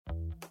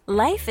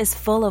Life is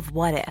full of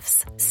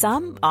what-ifs.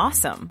 Some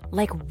awesome,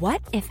 like what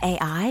if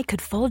AI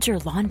could fold your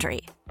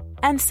laundry?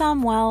 And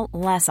some, well,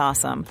 less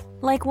awesome,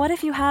 like what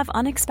if you have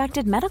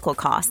unexpected medical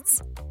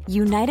costs?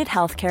 United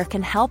Healthcare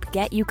can help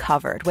get you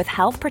covered with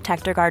Health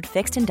Protector Guard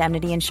fixed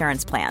indemnity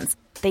insurance plans.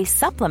 They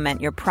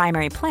supplement your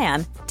primary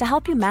plan to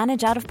help you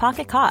manage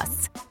out-of-pocket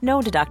costs.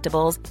 No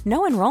deductibles,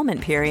 no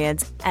enrollment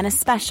periods, and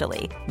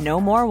especially no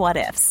more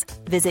what-ifs.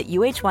 Visit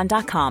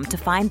uh1.com to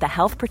find the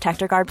Health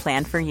Protector Guard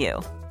plan for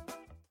you.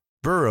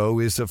 Burrow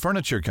is a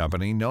furniture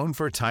company known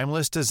for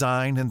timeless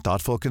design and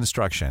thoughtful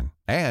construction,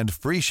 and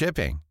free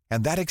shipping,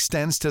 and that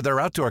extends to their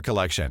outdoor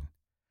collection.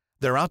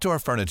 Their outdoor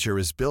furniture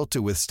is built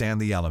to withstand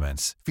the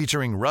elements,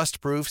 featuring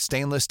rust-proof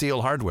stainless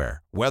steel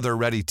hardware,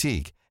 weather-ready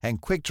teak,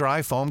 and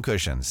quick-dry foam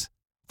cushions.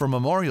 For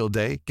Memorial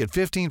Day, get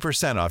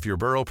 15% off your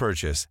Burrow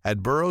purchase at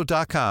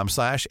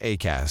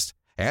burrow.com/ACAST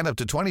and up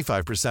to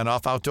 25%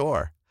 off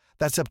outdoor.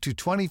 That's up to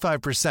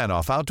 25%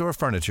 off outdoor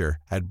furniture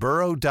at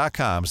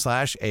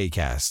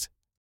burrow.com/ACAST.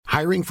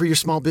 Hiring for your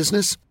small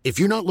business? If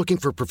you're not looking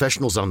for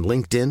professionals on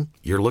LinkedIn,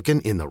 you're looking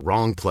in the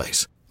wrong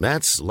place.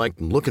 That's like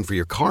looking for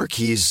your car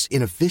keys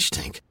in a fish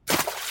tank.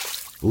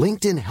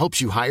 LinkedIn helps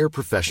you hire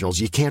professionals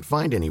you can't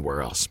find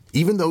anywhere else,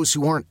 even those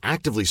who aren't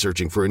actively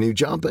searching for a new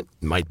job but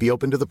might be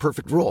open to the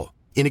perfect role.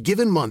 In a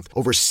given month,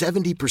 over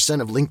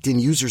 70% of LinkedIn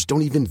users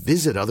don't even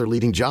visit other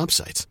leading job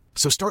sites.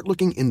 So start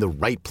looking in the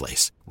right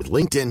place. With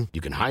LinkedIn, you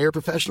can hire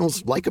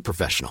professionals like a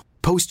professional.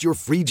 Post your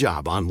free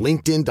job on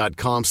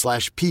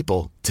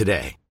linkedin.com/people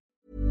today.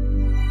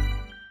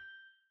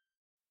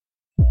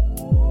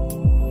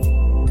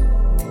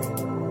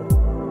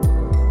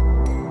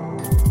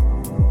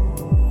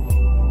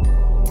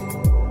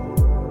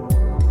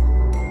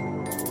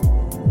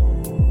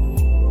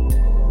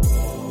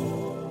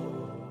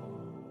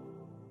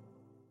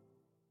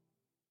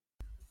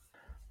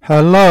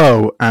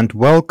 Hello and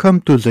welcome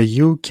to the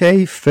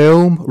UK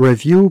Film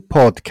Review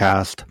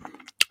Podcast.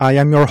 I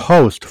am your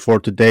host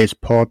for today's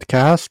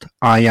podcast.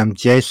 I am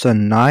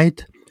Jason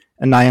Knight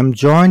and I am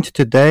joined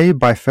today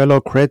by fellow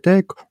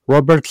critic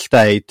Robert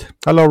State.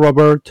 Hello,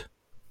 Robert.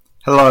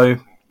 Hello.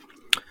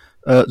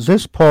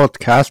 This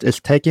podcast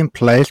is taking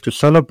place to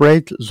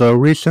celebrate the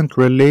recent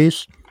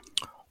release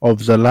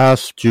of The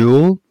Last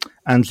Duel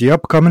and the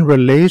upcoming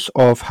release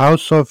of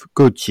House of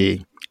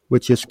Gucci,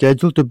 which is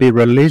scheduled to be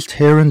released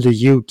here in the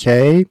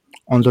UK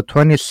on the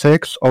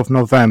 26th of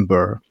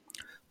November.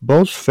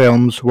 Both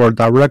films were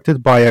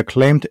directed by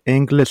acclaimed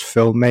English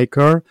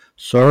filmmaker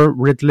Sir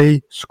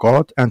Ridley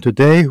Scott, and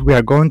today we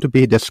are going to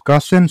be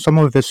discussing some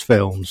of his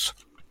films.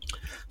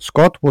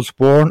 Scott was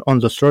born on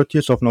the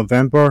 30th of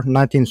November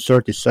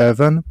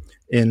 1937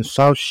 in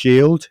South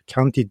Shield,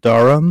 County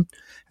Durham,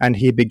 and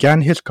he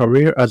began his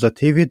career as a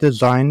TV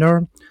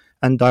designer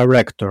and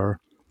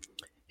director.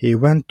 He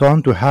went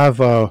on to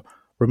have a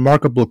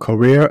remarkable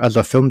career as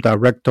a film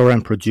director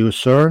and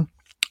producer,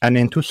 and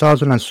in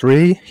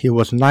 2003 he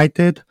was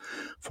knighted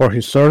for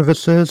his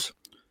services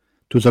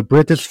to the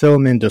British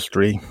film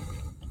industry.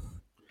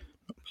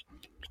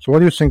 So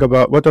what is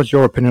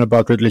your opinion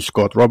about Ridley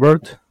Scott,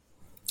 Robert?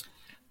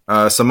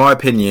 So my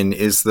opinion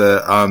is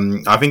that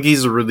I think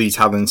he's a really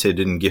talented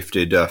and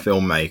gifted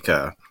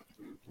filmmaker.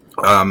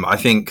 I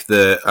think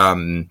that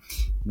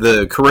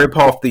the career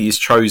path that he's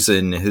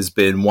chosen has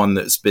been one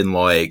that's been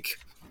like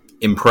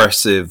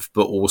impressive,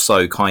 but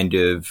also kind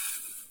of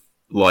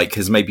like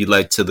has maybe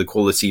led to the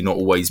quality not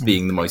always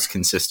being the most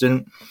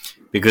consistent,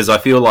 because I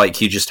feel like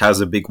he just has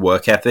a big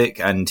work ethic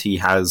and he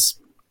has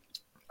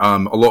a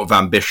lot of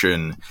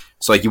ambition.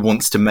 So he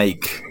wants to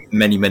make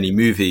many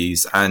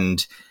movies,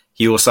 and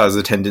he also has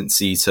a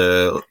tendency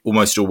to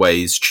almost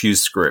always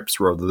choose scripts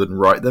rather than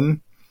write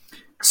them.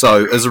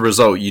 So as a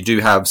result, you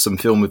do have some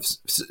films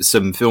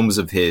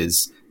of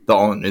his that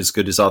aren't as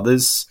good as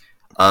others.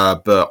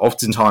 But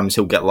oftentimes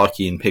he'll get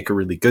lucky and pick a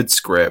really good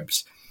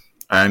script,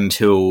 and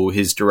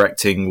his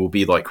directing will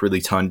be like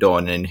really turned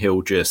on, and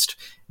he'll just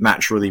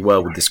match really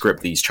well with the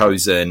script that he's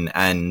chosen,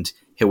 and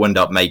he'll end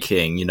up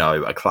making,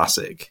 a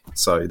classic.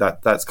 So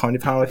that's kind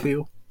of how I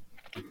feel.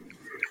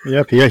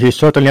 Yep, yeah, he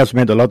certainly has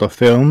made a lot of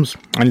films,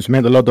 and he's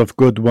made a lot of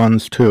good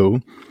ones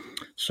too.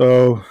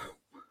 So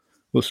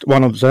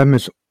one of them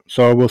is.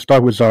 So we'll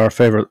start with our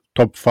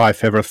top 5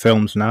 favorite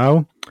films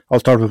now. I'll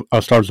start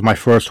with my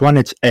first one.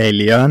 It's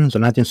Alien, the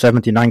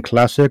 1979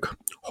 classic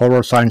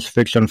horror science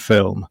fiction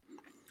film.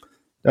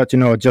 That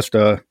just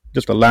a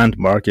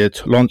landmark.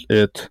 It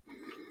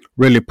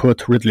really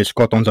put Ridley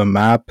Scott on the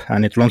map,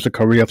 and it launched the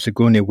career of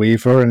Sigourney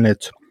Weaver, and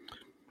it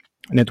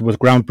was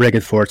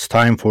groundbreaking for its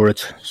time, for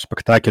its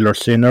spectacular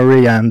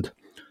scenery and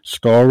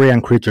story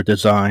and creature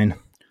design.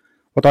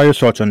 What are your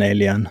thoughts on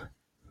Alien?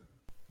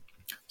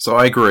 So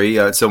I agree.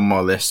 It's on my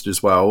list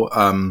as well.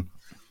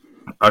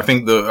 I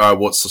think that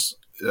what's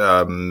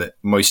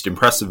most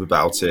impressive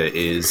about it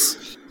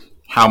is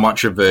how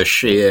much of a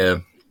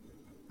sheer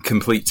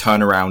complete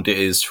turnaround it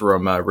is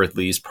from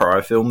Ridley's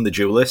prior film, The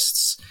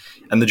Duelists.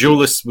 And The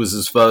Duelists was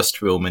his first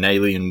film, and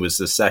Alien was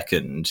the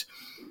second.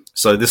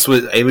 So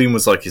Alien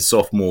was like his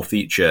sophomore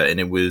feature, and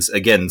it was,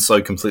 again,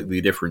 so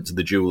completely different to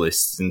The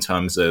Duelists in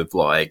terms of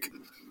like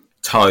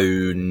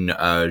tone,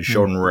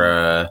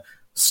 genre,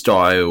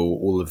 style,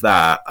 all of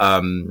that.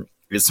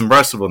 It's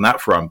impressive on that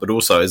front, but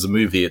also as a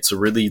movie, it's a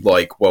really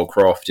like well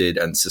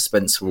crafted and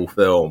suspenseful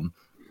film.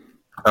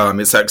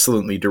 It's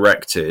excellently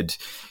directed.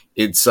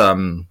 It's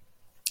one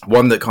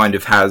that kind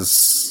of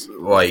has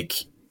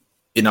like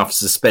enough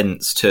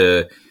suspense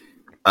to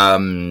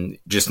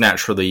just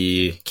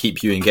naturally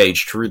keep you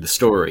engaged through the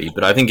story.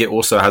 But I think it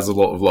also has a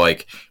lot of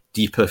like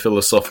deeper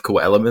philosophical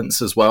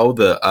elements as well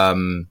that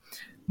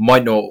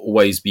might not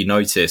always be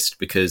noticed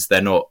because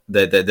they're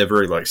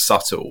very like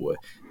subtle.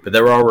 But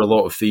there are a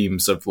lot of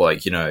themes of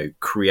like, you know,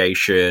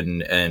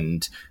 creation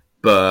and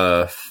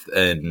birth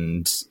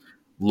and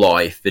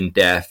life and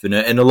death and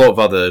a lot of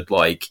other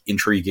like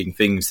intriguing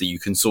things that you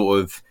can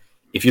sort of,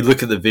 if you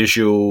look at the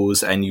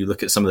visuals and you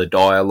look at some of the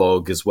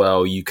dialogue as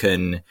well, you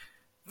can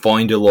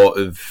find a lot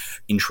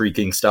of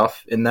intriguing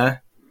stuff in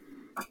there.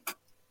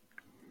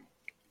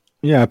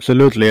 Yeah,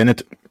 absolutely. And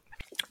it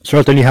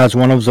certainly has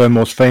one of the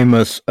most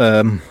famous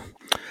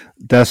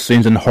death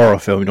scenes in horror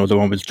film, you know, the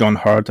one with John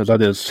Hart.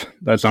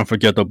 That's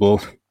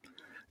unforgettable.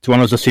 It's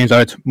one of the scenes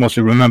I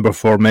mostly remember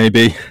for,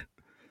 maybe,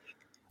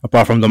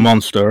 apart from the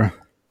monster.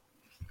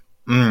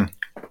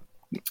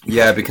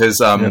 Yeah, because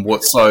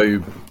what's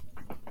so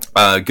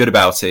good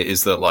about it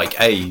is that, like,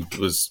 A,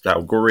 was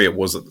how gory it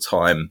was at the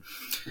time,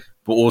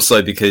 but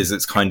also because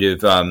it's kind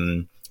of,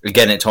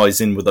 again, it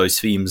ties in with those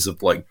themes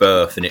of, like,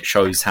 birth, and it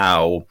shows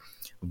how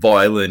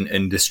violent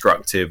and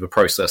destructive a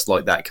process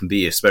like that can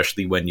be,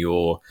 especially when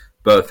you're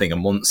birthing a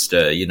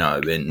monster, you know,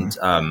 and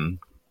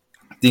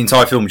the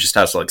entire film just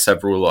has, like,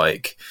 several,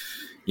 like,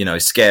 you know,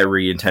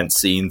 scary, intense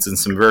scenes and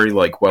some very,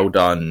 like, well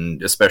done,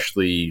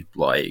 especially,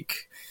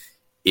 like,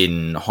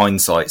 in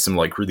hindsight, some,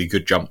 like, really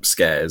good jump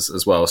scares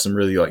as well, some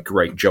really, like,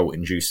 great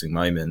jolt-inducing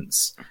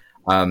moments.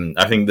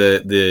 I think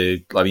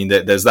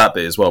there's that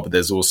bit as well, but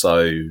there's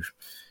also,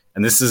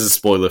 and this is a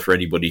spoiler for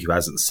anybody who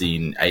hasn't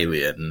seen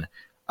Alien,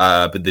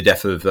 but the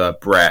death of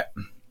Brett,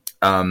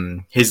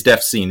 his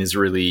death scene is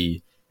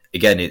really,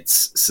 again,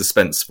 it's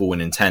suspenseful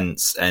and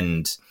intense,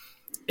 and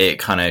it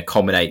kind of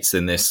culminates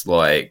in this,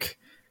 like,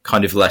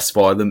 kind of less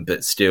violent,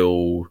 but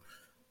still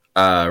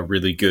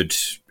really good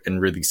and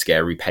really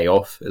scary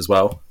payoff as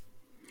well.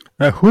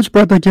 Who's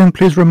Brett again?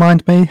 Please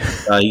remind me.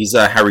 He's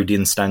Harry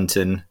Dean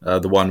Stanton,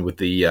 the one with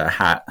the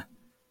hat.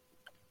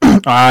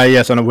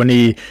 Yes, and when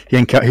he's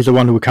the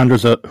one who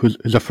encounters who's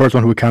the first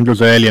one who encounters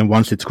the alien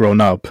once it's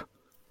grown up.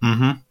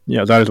 Mm-hmm.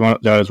 Yeah,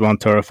 that is one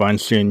terrifying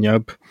scene.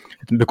 Yep,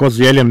 because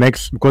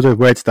the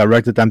way it's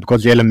directed and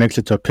because the alien makes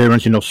its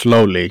appearance, you know,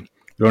 slowly,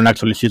 you don't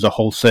actually see the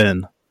whole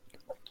scene.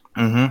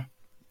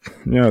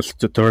 Mm-hmm. Yeah, it's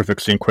a terrific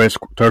scene,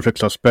 terrific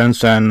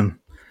suspense and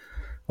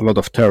a lot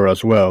of terror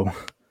as well.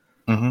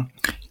 Mm-hmm.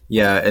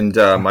 Yeah, and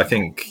I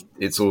think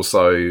it's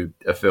also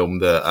a film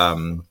that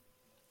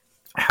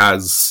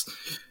has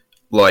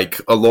like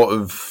a lot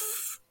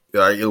of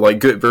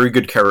very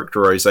good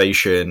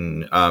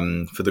characterization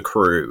for the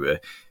crew,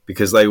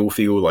 because they all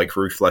feel like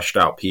very fleshed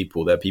out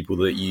people. They're people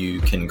that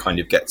you can kind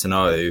of get to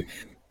know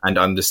and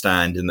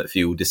understand and that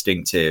feel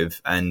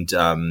distinctive, and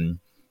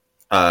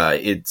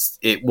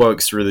it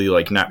works really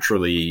like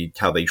naturally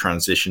how they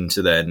transition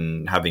to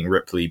then having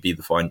Ripley be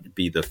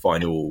the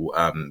final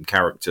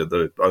character,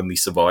 the only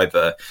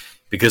survivor,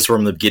 because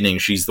from the beginning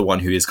she's the one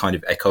who is kind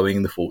of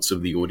echoing the thoughts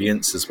of the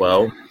audience as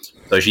well.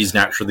 So she's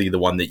naturally the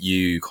one that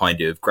you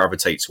kind of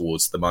gravitate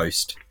towards the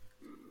most.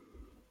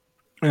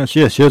 Yeah,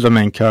 she is the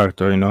main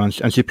character, you know,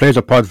 and she plays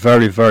a part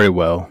very, very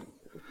well.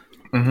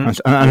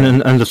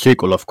 Mm-hmm. And the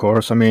sequel, of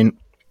course. I mean,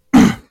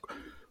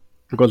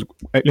 because,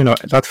 you know,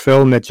 that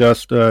film, it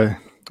just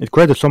it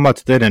created so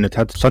much, didn't it? It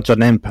had such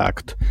an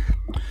impact.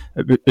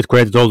 It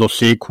created all those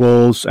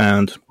sequels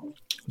and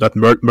that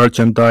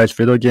merchandise,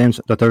 video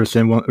games that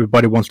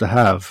everybody wants to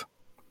have.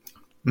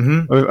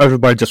 Mm-hmm.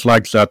 Everybody just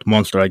likes that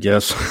monster, I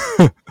guess.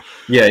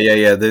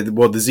 Yeah. The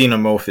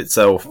xenomorph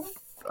itself,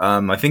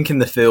 I think in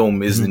the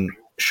film isn't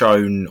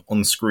shown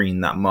on screen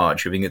that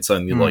much. I think it's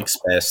only like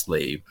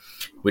sparsely,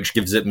 which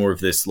gives it more of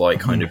this like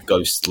kind of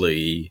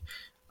ghostly,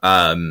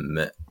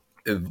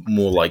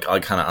 more like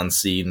kind of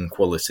unseen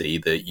quality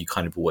that you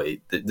kind of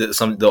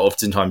that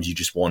oftentimes you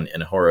just want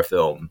in a horror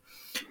film.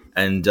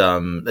 And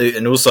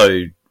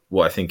also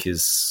what I think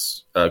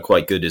is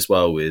quite good as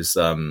well is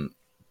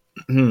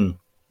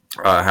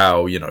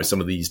how, you know,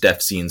 some of these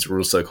death scenes are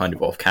also kind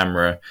of off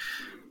camera.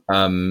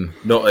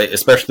 Not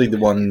especially the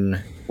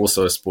one,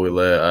 also a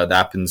spoiler, that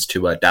happens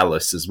to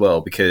Dallas as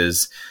well,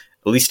 because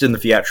at least in the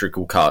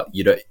theatrical cut,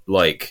 you don't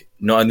like,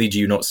 not only do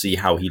you not see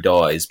how he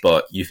dies,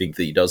 but you think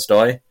that he does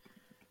die.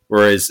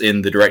 Whereas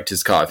in the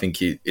director's cut, I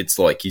think it's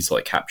like he's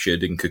like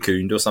captured and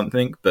cocooned or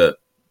something. But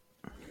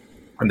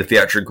in the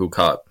theatrical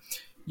cut,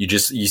 you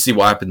see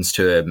what happens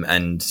to him,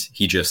 and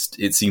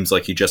it seems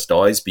like he just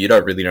dies, but you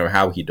don't really know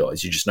how he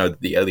dies. You just know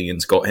that the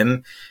aliens got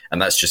him,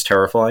 and that's just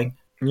terrifying.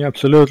 Yeah,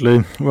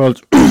 absolutely. Well,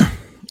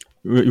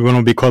 you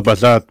won't be caught by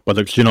that, but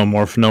the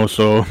xenomorph, no.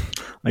 So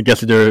I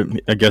guess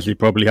he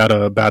probably had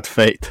a bad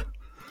fate.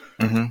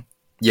 Mm-hmm.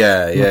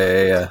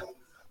 Yeah,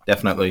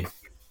 definitely.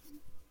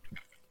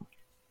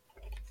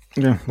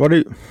 Yeah. What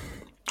are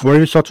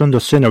your thoughts on the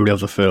scenery of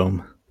the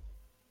film?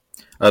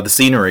 The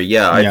scenery,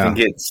 yeah, I Yeah. think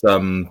it's.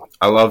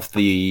 I love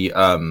the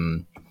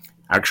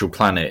actual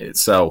planet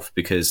itself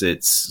because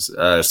it's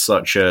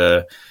such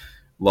a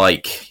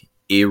like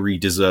eerie,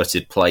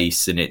 deserted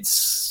place, and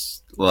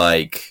it's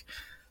like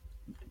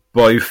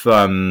both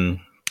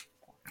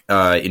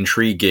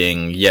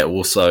intriguing yet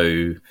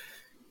also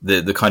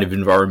the kind of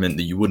environment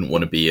that you wouldn't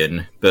want to be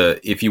in.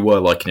 But if you were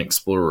like an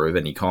explorer of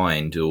any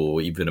kind,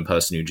 or even a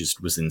person who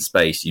just was in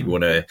space, you'd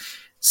want to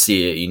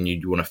see it and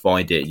you'd want to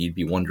find it. And you'd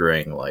be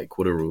wondering like,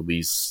 what are all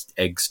these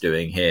eggs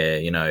doing here?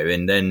 You know,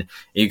 and then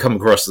you come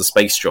across the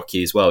space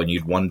jockey as well, and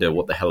you'd wonder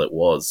what the hell it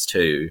was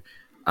too.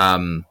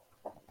 Um,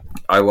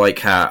 I like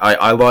how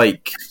I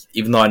like,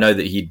 even though I know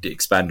that he'd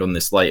expand on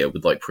this later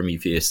with like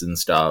Prometheus and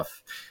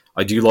stuff.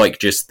 I do like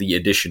just the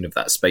addition of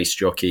that space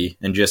jockey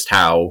and just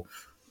how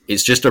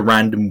it's just a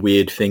random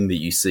weird thing that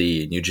you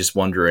see and you're just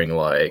wondering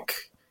like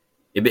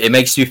it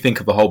makes you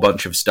think of a whole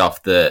bunch of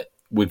stuff that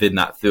within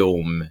that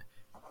film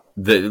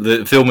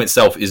the film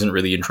itself isn't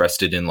really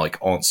interested in like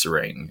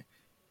answering,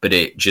 but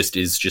it just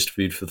is just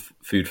food for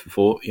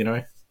thought, you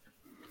know.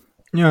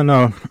 Yeah.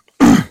 No.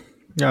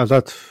 Yeah.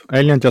 That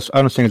Alien just.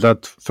 I don't think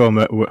that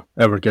film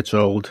ever gets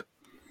old.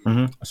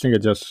 Mm-hmm. I think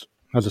it just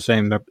has the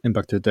same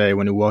impact today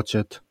when you watch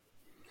it.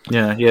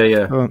 Yeah.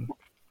 Uh,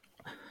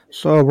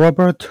 so,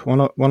 Robert,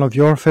 one of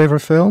your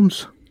favorite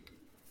films?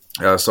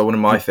 So one of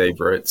my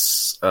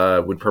favorites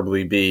would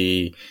probably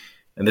be,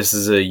 and this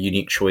is a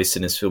unique choice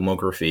in his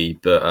filmography,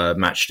 but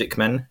Matchstick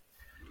Men.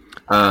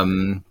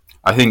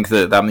 I think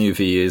that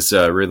movie is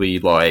really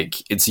like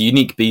it's a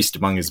unique beast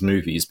among his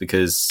movies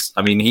because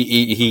I mean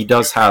he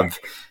does have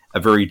a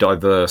very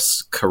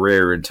diverse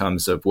career in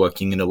terms of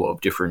working in a lot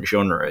of different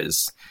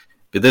genres,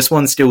 but this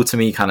one still to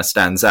me kind of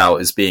stands out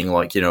as being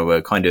like, you know,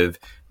 a kind of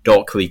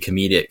darkly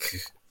comedic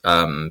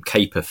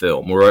caper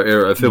film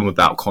or a film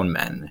about con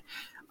men.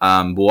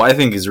 But what I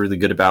think is really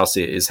good about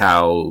it is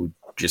how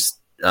just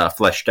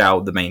fleshed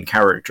out the main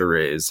character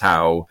is,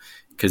 how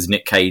because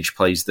Nick Cage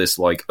plays this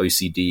like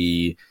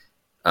OCD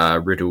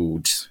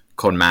riddled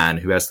con man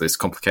who has this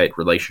complicated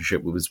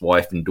relationship with his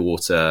wife and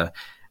daughter,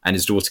 and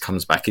his daughter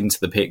comes back into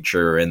the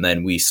picture, and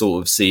then we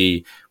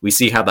see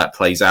how that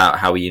plays out,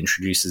 how he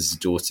introduces his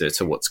daughter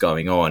to what's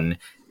going on,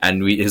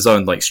 and his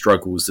own like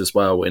struggles as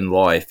well in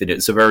life, and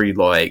it's a very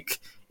like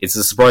it's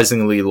a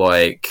surprisingly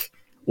like,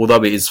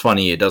 although it is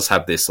funny, it does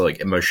have this like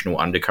emotional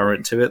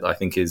undercurrent to it that I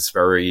think is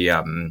very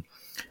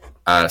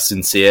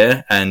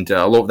sincere, and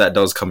a lot of that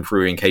does come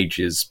through in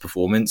Cage's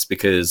performance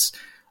because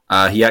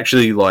he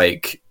actually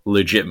like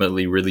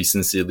legitimately really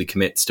sincerely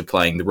commits to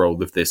playing the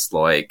role of this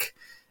like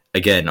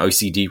again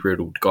OCD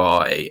riddled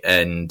guy,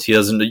 and he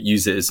doesn't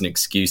use it as an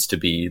excuse to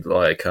be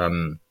like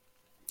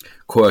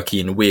quirky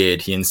and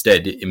weird. He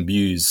instead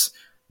imbues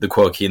the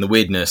quirky and the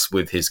weirdness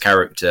with his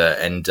character,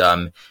 and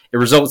it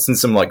results in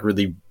some like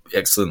really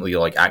excellently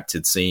like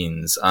acted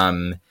scenes.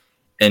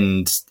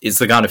 And it's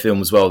the kind of film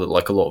as well that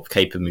like a lot of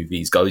caper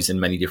movies goes in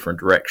many different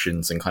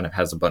directions and kind of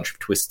has a bunch of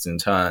twists and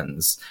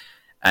turns.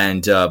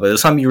 And by the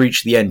time you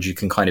reach the end, you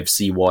can kind of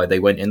see why they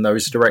went in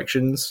those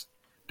directions.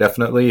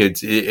 Definitely,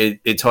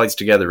 it ties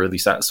together really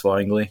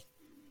satisfyingly.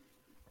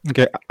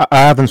 Okay, I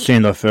haven't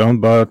seen the film,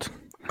 but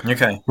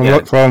Okay, from yeah,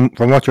 from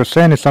what you're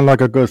saying, it sounds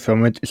like a good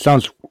film. It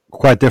sounds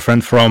quite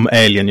different from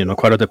Alien. You know,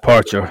 quite a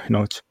departure. You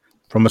know, it's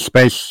from a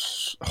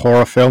space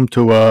horror film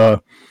to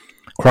a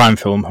crime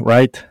film,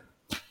 right?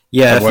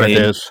 yeah, That's what it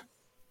definitely. is.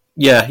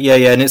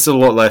 Yeah, and it's a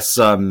lot less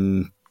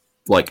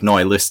like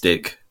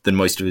nihilistic than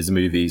most of his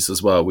movies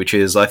as well, which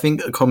is I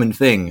think a common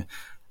thing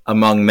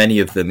among many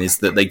of them is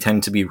that they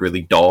tend to be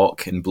really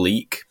dark and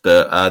bleak,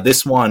 but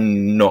this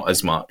one not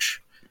as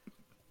much.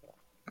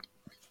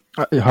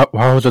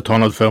 How is the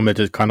tone of the film? Is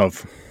it kind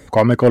of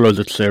comical or is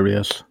it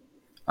serious?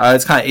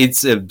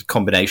 It's a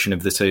combination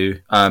of the two.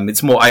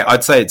 It's more.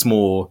 I'd say it's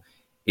more.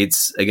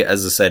 It's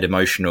as I said,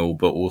 emotional,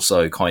 but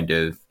also kind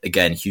of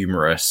again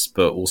humorous,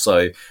 but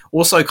also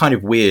kind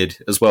of weird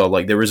as well.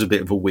 Like there is a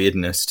bit of a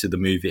weirdness to the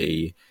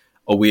movie,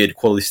 a weird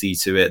quality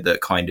to it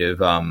that kind of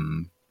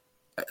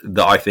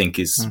that I think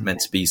is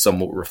meant to be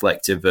somewhat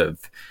reflective of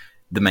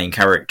the main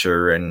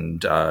character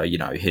and you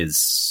know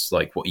his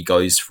like what he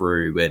goes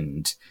through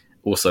and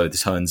also the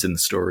turns in the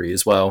story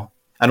as well,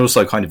 and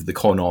also kind of the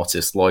con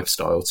artist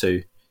lifestyle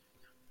too.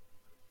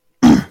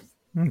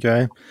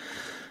 Okay,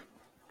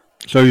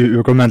 so you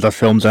recommend that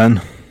film then?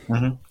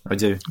 I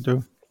do.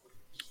 Do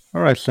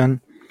all right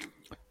then.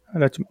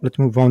 Let's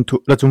move on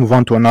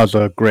to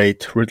another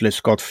great Ridley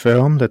Scott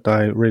film that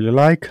I really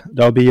like.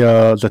 That'll be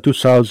the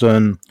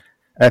 2000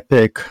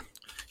 epic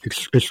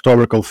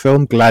historical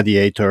film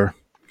Gladiator.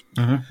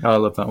 I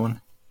love that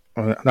one.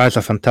 That's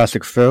a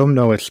fantastic film.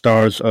 No, it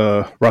stars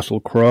Russell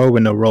Crowe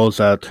in a role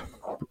that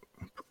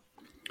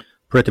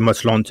pretty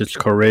much launched his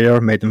career,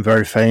 made him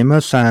very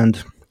famous,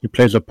 and he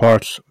plays the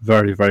parts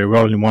very, very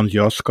well. He won the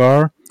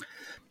Oscar,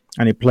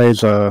 and he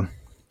plays the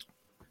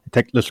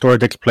story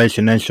takes place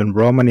in ancient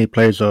Rome, and he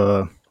plays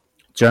a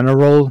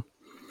general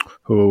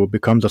who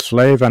becomes a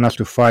slave and has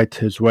to fight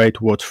his way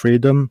towards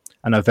freedom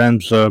and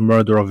avenge the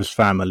murder of his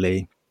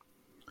family.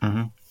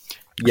 Mm-hmm.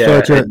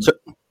 Yeah,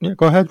 yeah,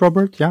 go ahead,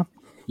 Robert. Yeah.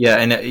 Yeah,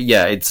 and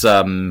it's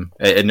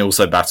and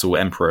also battle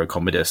Emperor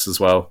Commodus as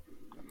well.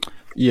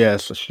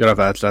 Yes, I should have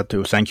added that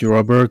too. Thank you,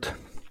 Robert.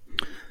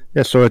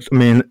 Yeah, so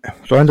in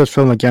this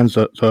film again,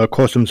 the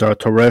costumes are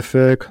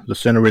terrific. The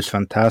scenery is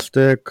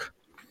fantastic.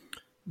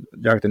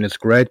 The acting is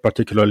great,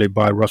 particularly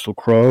by Russell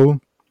Crowe.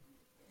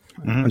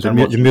 And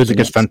the music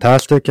is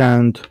fantastic,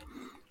 and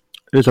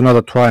it is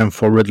another triumph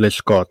for Ridley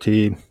Scott.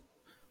 He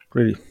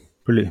really,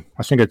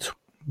 I think it's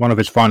one of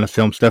his final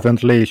films.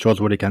 Definitely, he shows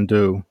what he can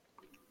do.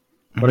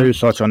 What are your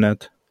thoughts on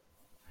it?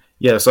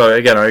 Yeah, so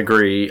again, I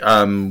agree.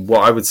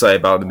 What I would say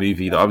about the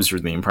movie that I was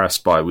really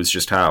impressed by was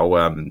just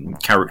how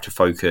character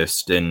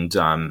focused and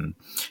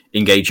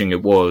engaging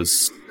it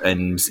was.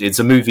 And it's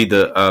a movie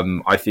that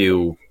I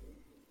feel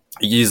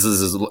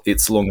uses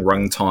its long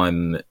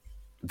runtime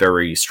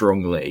very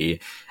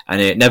strongly, and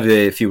it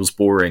never feels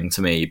boring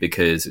to me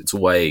because it's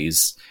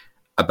always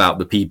about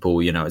the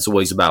people. You know, it's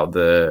always about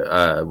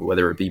the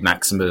whether it be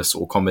Maximus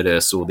or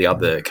Commodus or the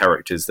other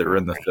characters that are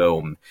in the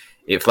film.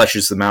 It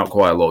fleshes them out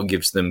quite a lot,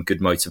 gives them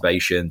good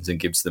motivations, and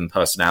gives them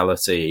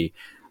personality.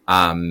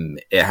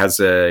 It has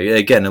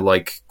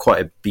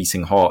quite a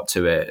beating heart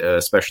to it,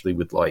 especially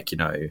with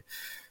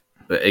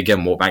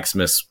again what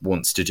Maximus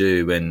wants to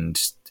do and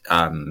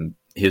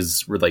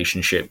his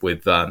relationship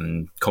with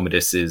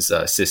Commodus's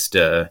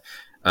sister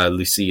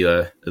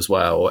Lucilla as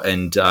well.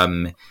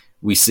 And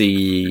we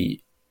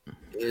see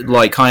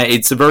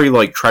it's a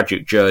very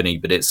tragic journey,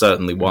 but it's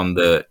certainly one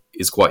that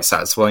is quite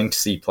satisfying to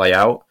see play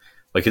out.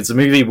 It's a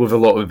movie with a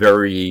lot of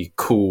very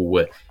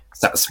cool,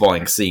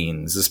 satisfying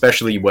scenes,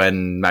 especially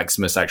when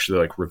Maximus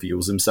actually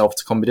reveals himself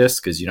to Commodus,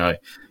 because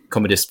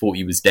Commodus thought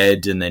he was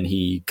dead, and then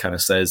he kind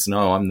of says,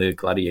 "No, I'm the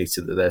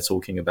gladiator that they're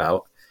talking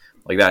about."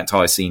 That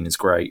entire scene is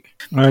great.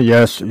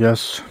 Yes.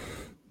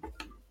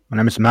 My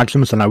name is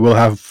Maximus, and I will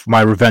have my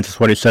revenge. Is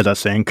what he says, I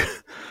think.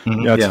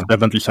 Mm-hmm, it's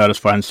definitely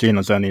satisfying scene,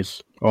 and then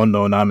he's, "Oh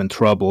no, now I'm in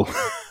trouble."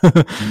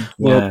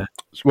 Yeah.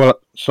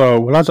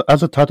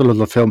 As the title of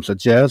the film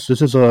suggests,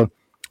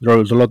 there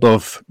is a lot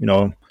of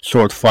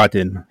sword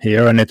fighting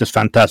here, and it is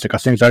fantastic. I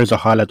think that is a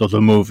highlight of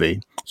the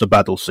movie. The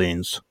battle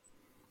scenes,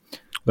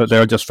 they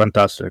are just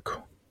fantastic.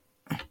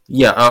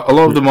 Yeah, a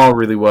lot of them are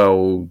really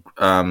well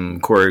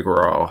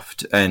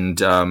choreographed,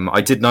 and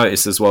I did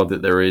notice as well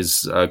that there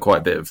is quite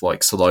a bit of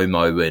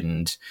slow-mo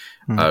and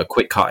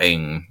quick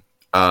cutting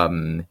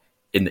in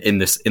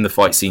the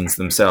fight scenes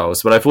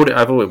themselves. But I thought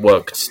it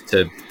worked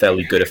to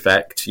fairly good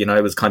effect.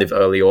 It was kind of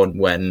early on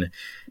when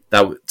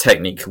that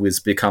technique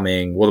was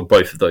becoming,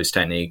 both of those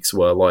techniques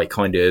were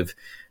kind of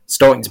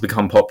starting to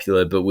become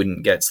popular, but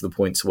wouldn't get to the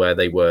points where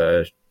they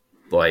were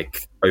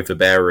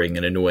overbearing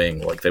and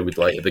annoying like they would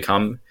later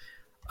become.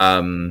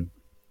 And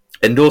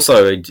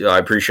also I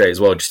appreciate as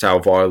well just how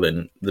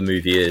violent the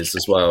movie is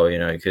as well,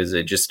 because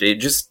it just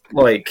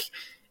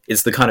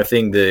it's the kind of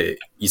thing that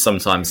you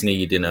sometimes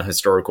need in a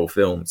historical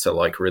film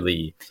to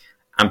really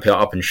amp it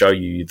up and show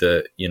you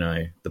that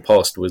the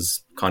past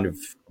was kind of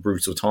a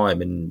brutal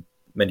time in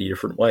many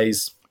different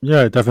ways.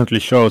 Yeah, it definitely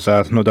shows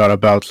that, no doubt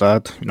about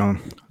that.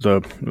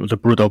 The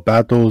brutal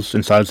battles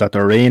inside that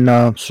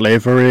arena,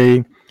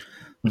 slavery,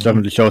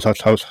 definitely shows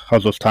how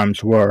those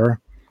times were,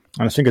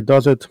 and I think it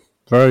does it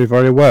very,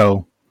 very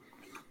well.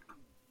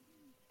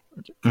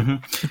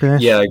 Mm-hmm. Okay.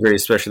 Yeah, I agree,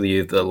 especially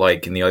in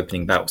the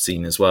opening battle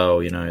scene as well.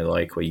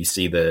 Where you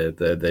see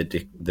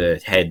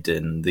the head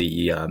and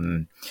the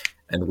and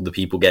all the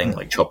people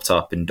getting chopped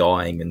up and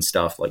dying and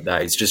stuff like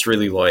that. It's just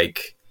really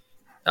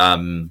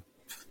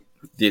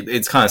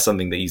it's kind of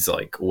something that he's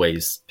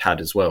always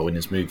had as well in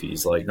his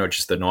movies, not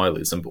just the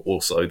nihilism but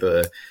also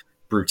the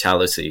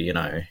brutality.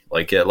 I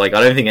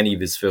don't think any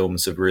of his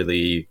films have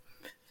really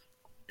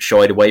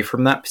shied away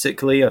from that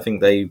particularly. I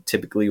think they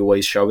typically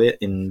always show it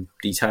in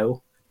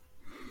detail.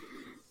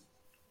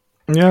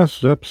 Yes,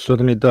 that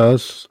certainly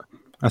does.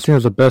 I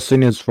think the best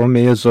scene for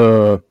me is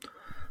the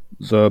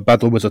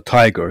battle with the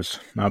tigers.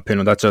 In my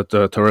opinion, that's a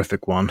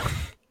terrific one.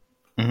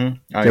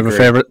 Mm-hmm. Do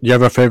you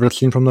have a favorite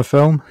scene from the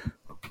film?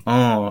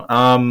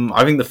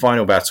 I think the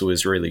final battle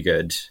is really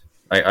good.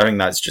 I think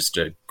that's just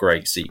a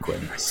great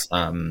sequence. So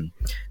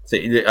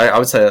I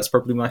would say that's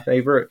probably my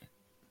favorite.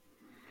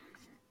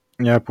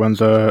 Yep, when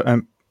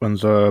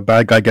the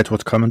bad guy gets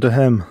what's coming to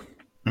him.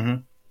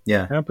 Mm-hmm.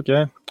 Yeah. Yep.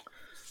 Okay.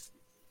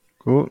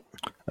 Cool.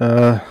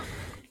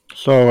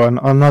 So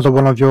another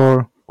one of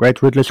your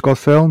great Ridley Scott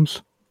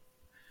films.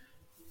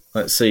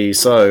 Let's see.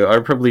 So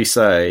I'd probably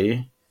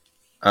say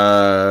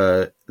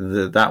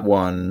that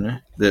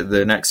one,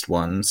 the next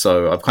one.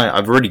 So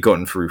I've already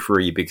gotten through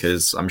 3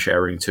 because I'm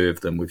sharing 2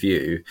 of them with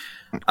you.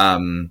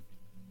 One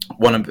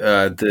of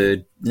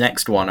the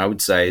next one I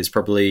would say is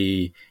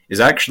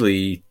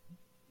actually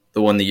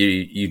the one that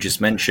you just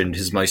mentioned,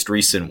 his most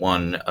recent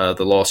one,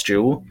 The Last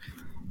Duel.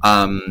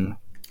 I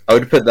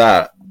would put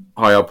that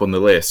high up on the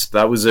list.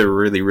 That was a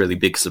really, really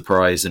big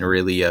surprise and a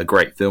really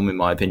great film in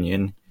my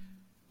opinion.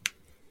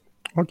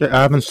 Okay,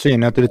 I haven't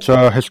seen it. It's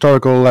a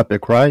historical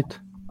epic, right?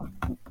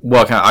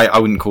 well, I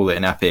wouldn't call it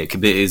an epic,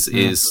 but it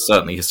is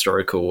certainly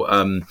historical.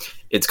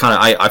 It's kind of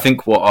I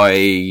think what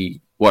I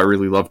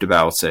really loved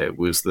about it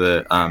was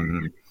that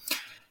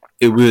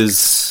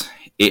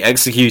it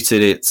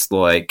executed its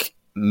like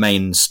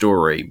main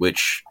story,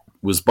 which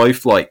was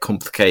both like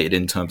complicated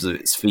in terms of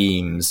its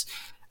themes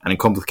and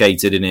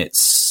complicated in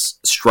its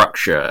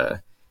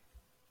structure.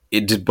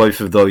 It did both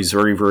of those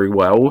very, very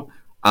well.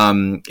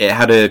 It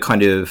had a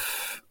kind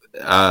of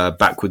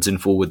backwards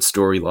and forwards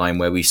storyline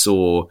where we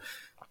saw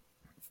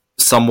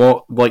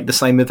somewhat like the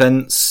same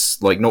events,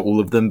 like not all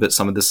of them,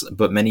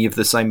 but many of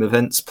the same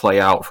events play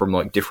out from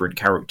like different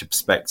character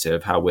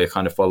perspective. How we're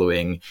kind of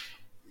following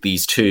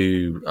these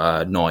two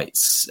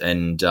knights,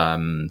 and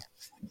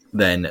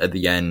then at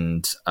the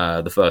end,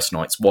 the first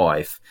knight's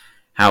wife.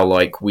 How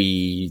like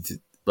we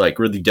like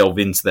really delve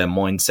into their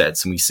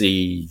mindsets, and we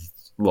see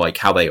like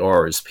how they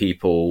are as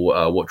people,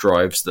 what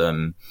drives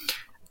them,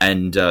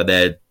 and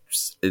their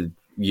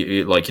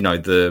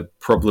the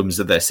problems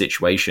of their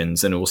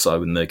situations, and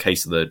also in the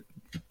case of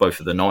both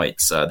of the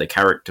knights, their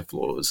character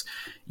flaws.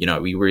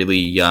 We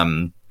really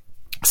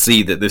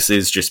see that this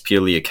is just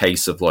purely a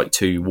case of like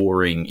two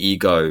warring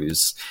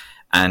egos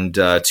and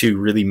two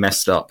really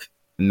messed up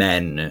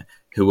men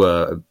who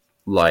are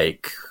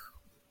like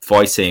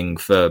fighting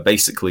for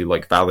basically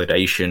like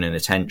validation and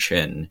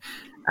attention,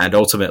 and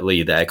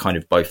ultimately they're kind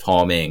of both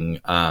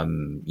harming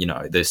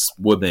this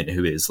woman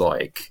who is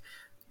like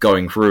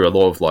going through a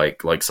lot of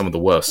like some of the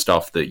worst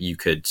stuff that you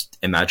could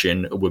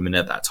imagine a woman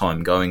at that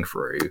time going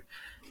through.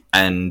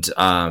 And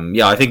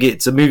I think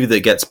it's a movie that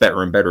gets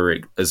better and better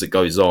as it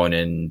goes on,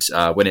 and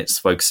when it's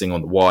focusing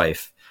on the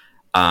wife,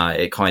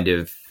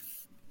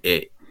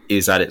 it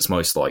is at its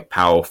most like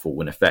powerful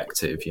and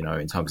effective,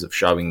 in terms of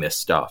showing this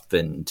stuff.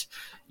 And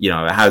it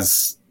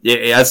has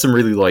some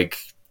really like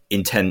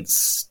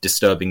intense,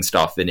 disturbing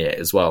stuff in it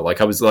as well.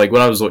 Like I was like,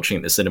 when I was watching it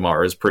in the cinema, I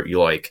was pretty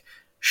like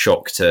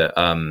shocked at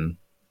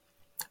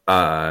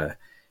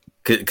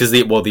because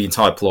the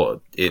entire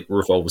plot, it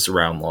revolves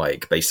around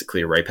like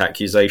basically a rape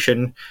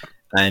accusation,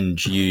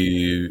 and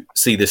you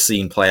see this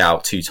scene play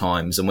out 2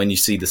 times, and when you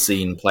see the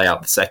scene play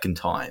out the second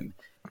time,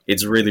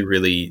 it's really,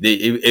 really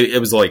it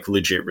was like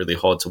legit really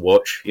hard to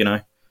watch,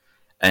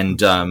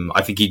 and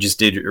I think he just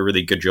did a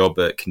really good job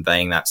at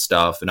conveying that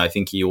stuff, and I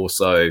think he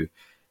also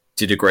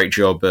did a great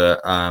job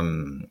at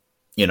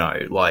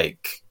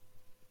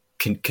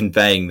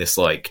conveying this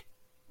like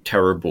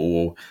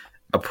terrible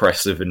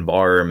oppressive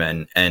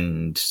environment,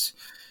 and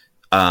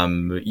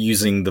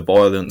using the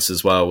violence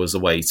as well as a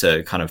way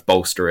to kind of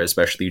bolster it,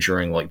 especially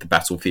during like the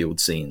battlefield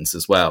scenes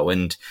as well.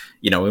 And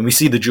when we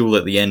see the duel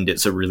at the end,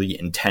 it's a really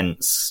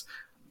intense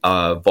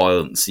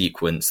violent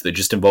sequence that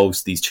just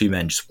involves these two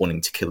men just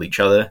wanting to kill each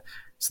other,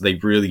 so they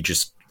really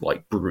just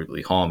like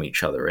brutally harm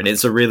each other. And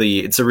it's a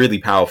really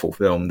powerful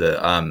film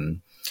that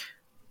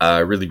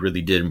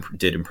really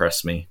did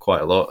impress me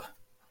quite a lot.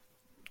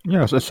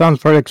 Yes, it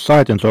sounds very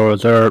exciting. So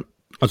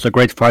there's a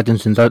great fighting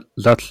in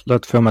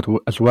that film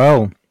as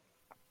well.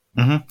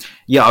 Mm-hmm.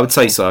 Yeah, I would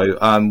say so.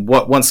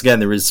 Once again,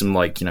 there is some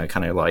like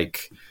kind of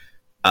like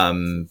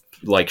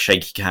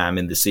shaky cam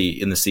in the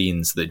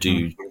scenes that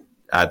do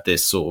add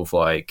this sort of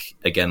like,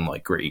 again,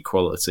 like gritty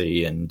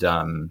quality, and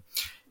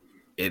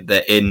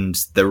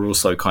they're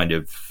also kind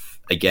of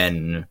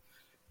again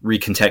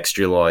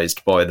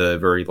recontextualized by the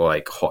very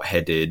like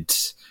hot-headed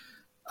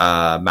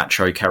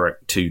macho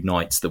character 2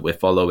 knights that we're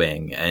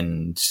following,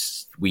 and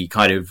we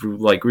kind of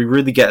like we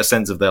really get a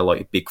sense of their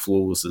like big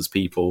flaws as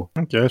people.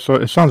 Okay, so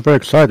it sounds very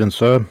exciting,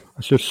 so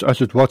I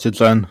should watch it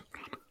then.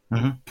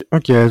 Mm-hmm.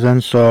 Okay,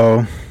 then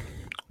so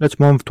let's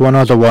move to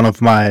another one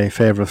of my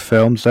favorite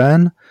films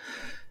then.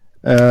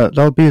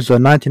 That'll be the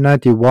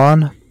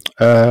 1991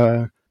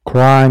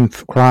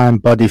 crime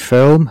buddy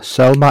film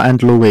Selma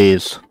and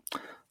Louise.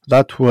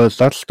 That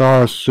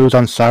stars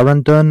Susan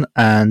Sarandon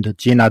and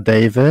Gina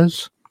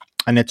Davis,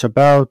 and it's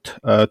about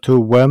 2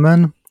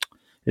 women.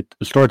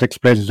 The story takes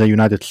place in the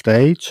United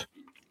States.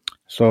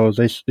 So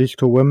these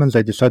 2 women,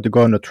 they decide to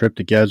go on a trip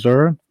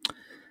together,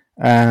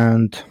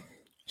 and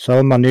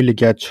Selma nearly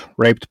gets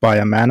raped by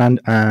a man,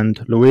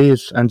 and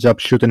Louise ends up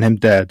shooting him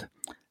dead.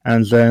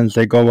 And then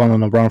they go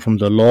on a run from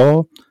the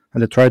law,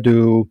 and they try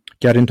to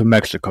get into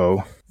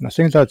Mexico. And I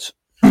think that's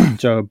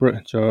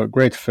a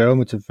great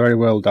film. It's very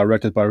well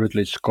directed by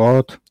Ridley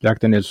Scott. The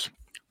acting is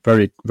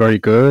very, very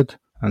good,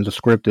 and the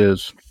script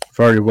is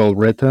very well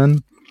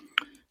written.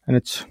 And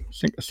I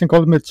think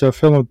ultimately it's a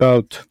film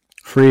about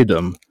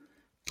freedom,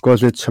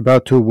 because it's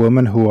about 2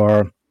 women who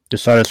are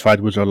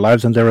dissatisfied with their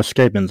lives, and they're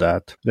escaping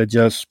that. They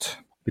just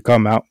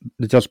become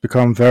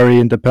very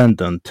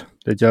independent.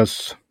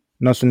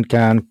 Nothing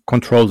can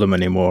control them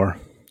anymore.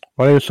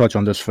 What are your thoughts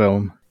on this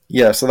film?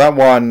 Yeah, so that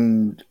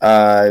one,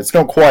 it's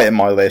not quite in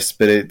my list,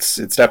 but it's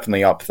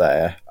definitely up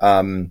there.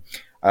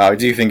 I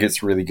do think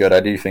it's really good. I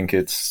do think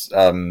it's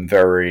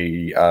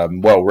very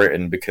well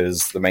written,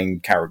 because the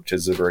main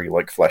characters are very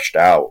like fleshed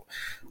out,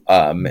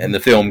 and the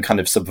film kind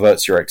of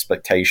subverts your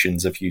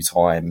expectations a few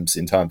times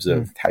in terms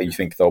of how you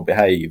think they'll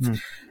behave.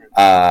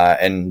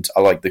 And I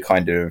like the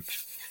kind of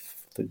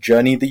the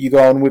journey that you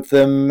go on with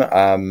them.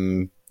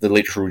 the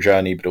literal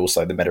journey, but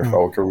also the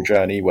metaphorical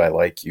journey, where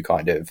like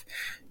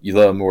you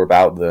learn more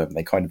about them.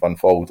 They kind of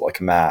unfold like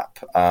a map.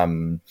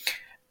 And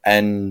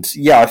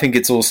yeah, I think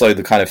it's also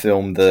the kind of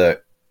film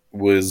that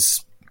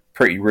was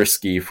pretty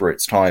risky for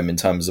its time in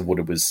terms of what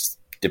it was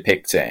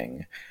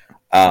depicting.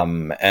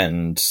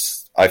 And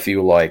I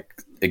feel like,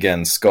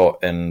 again, Scott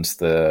and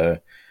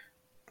the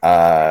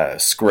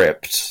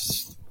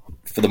script,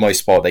 for the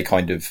most part, they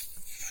kind of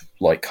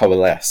like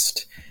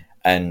coalesced,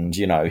 and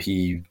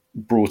he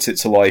brought it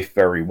to life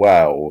very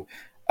well.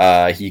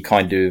 He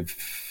kind of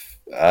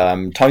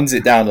tones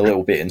it down a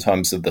little bit in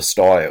terms of the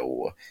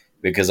style,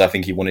 because I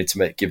think he wanted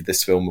to give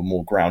this film a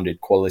more grounded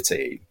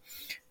quality.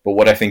 But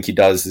what I think he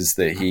does is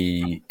that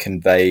he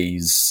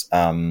conveys,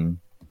 again,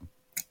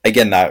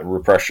 that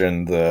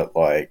repression that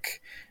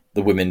like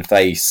the women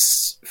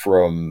face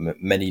from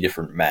many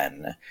different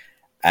men,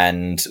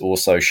 and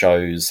also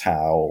shows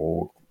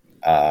how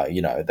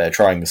they're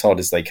trying as hard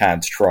as they can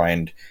to try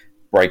and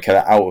break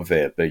out of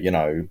it. But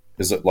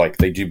is it like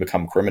they do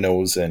become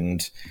criminals,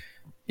 and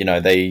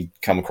they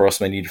come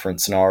across many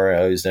different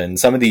scenarios, and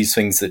some of these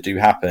things that do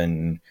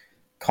happen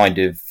kind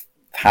of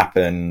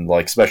happen,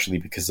 like especially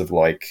because of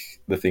like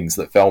the things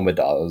that Thelma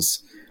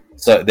does.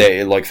 So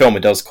they like Thelma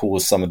does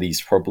cause some of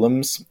these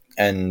problems,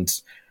 and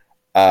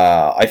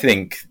I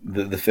think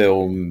that the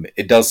film,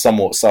 it does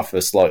somewhat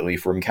suffer slightly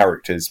from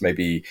characters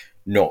maybe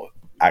not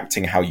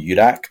acting how you'd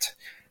act,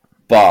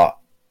 but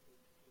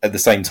at the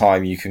same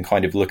time you can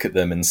kind of look at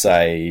them and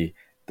say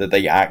that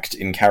they act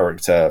in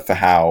character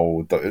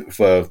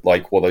for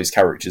like what those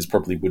characters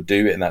probably would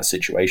do in that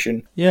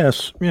situation.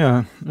 Yes,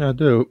 yeah, I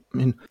do. I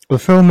mean, the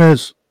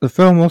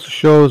film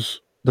also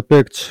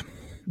depicts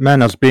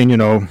men as being,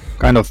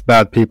 kind of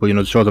bad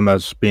people. Show them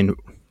as being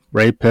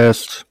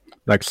rapists,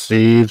 like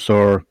thieves,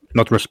 or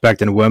not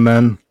respecting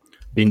women,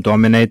 being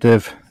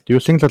dominative. Do you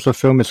think that the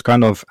film is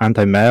kind of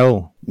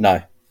anti-male?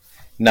 No.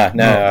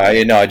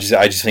 I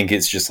just think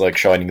it's just like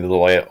shining the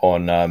light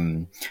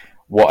on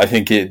what I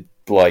think it,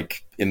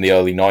 like in the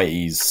early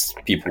 90s,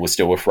 people were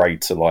still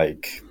afraid to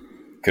like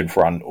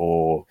confront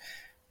or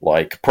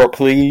like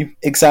properly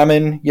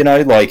examine.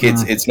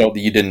 It's not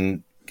that you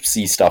didn't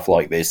see stuff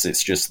like this.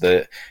 It's just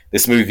that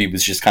this movie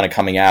was just kind of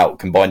coming out,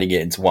 combining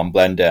it into one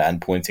blender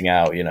and pointing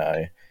out,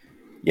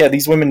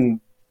 these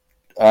women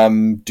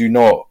do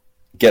not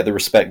get the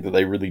respect that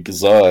they really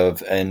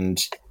deserve,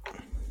 and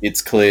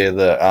it's clear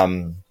that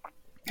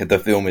the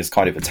film is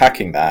kind of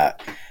attacking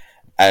that,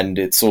 and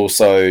it's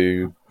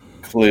also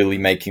clearly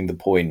making the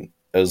point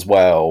as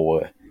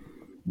well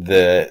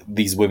that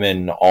these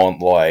women aren't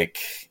like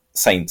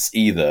saints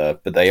either,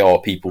 but they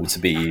are people to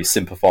be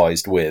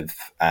sympathized with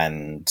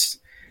and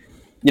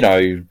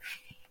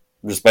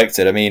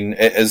respected. I mean,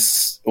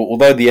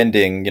 although the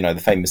ending,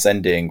 the famous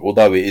ending,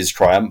 although it is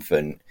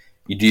triumphant,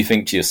 you do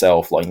think to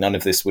yourself, like, none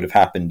of this would have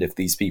happened if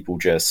these people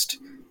just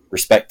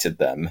respected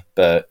them,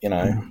 but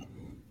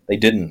they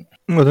didn't.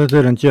 Well, they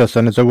didn't, yes,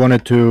 and they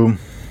wanted to,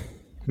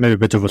 maybe a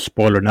bit of a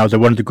spoiler now, they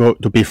wanted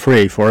to be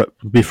free. They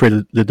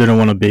didn't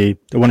want to be,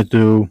 they wanted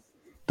to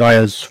die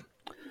as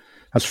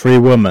free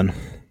women,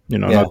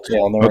 not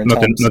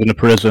in a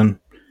prison.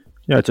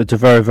 Yeah, it's a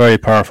very, very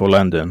powerful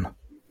ending.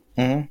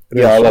 Mm-hmm.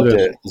 Yeah, I loved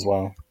it as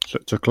well.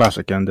 It's a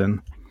classic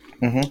ending.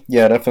 Mm-hmm.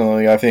 Yeah,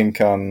 definitely. I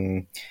think,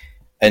 and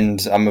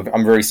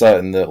I'm very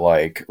certain that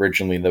like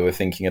originally they were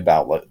thinking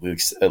about like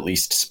at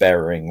least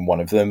sparing one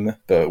of them,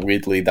 but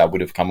weirdly that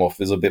would have come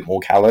off as a bit more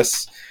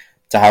callous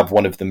to have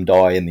one of them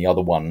die and the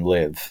other one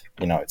live.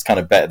 It's kind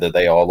of better that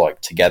they are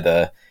like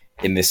together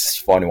in this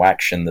final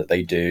action that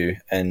they do,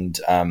 and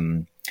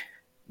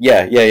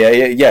yeah.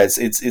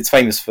 It's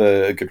famous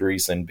for a good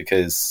reason,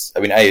 because I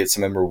mean, A, it's a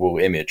memorable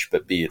image,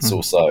 but B, it's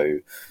also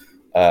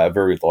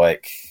very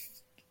like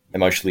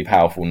emotionally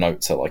powerful note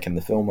to like in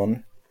the film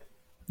on.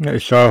 Yeah,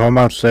 it shows how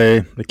much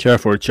they care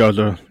for each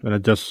other,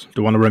 and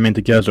they want to remain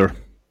together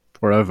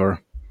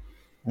forever.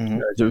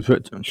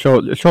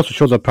 Mm-hmm. It also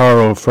shows the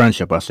power of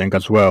friendship, I think,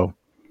 as well.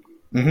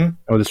 Mm-hmm.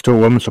 There's two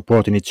women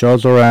supporting each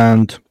other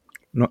and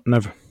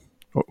never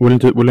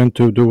willing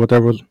to do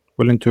whatever,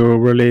 willing to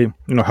really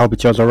help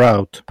each other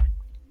out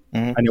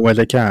any way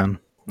they can.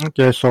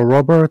 Okay, so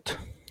Robert,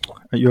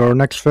 your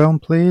next film,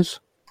 please.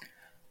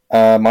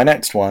 My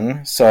next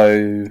one.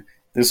 So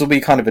this will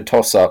be kind of a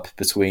toss-up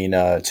between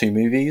two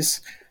movies.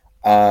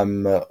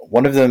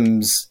 One of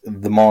them's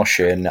The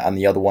Martian, and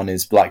the other one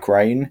is Black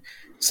Rain.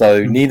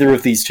 So neither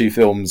of these two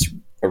films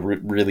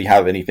really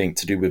have anything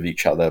to do with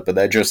each other, but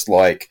they're just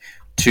like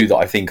two that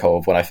I think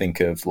of when I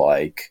think of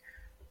like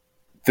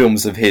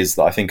films of his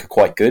that I think are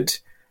quite good.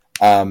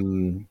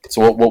 So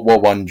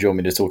what one do you want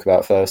me to talk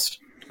about first?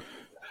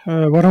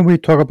 Why don't we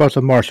talk about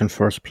The Martian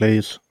first,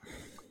 please?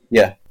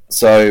 Yeah.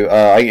 So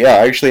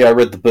I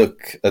read the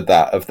book of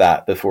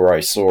that before I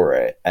saw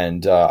it,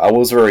 and I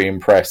was very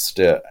impressed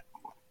at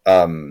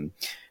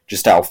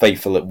just how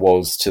faithful it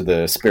was to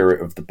the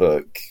spirit of the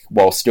book,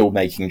 while still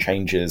making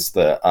changes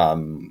that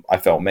I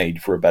felt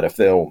made for a better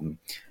film,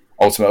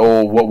 ultimately,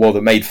 or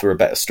that made for a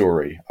better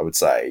story, I would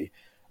say.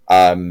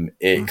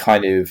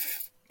 It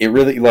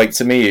really, like,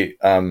 to me,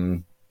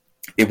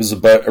 it was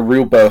a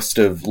real burst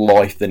of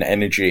life and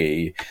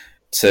energy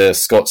to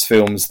Scott's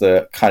films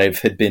that kind of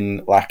had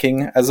been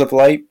lacking as of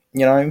late.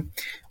 You know,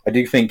 I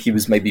do think he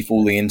was maybe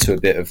falling into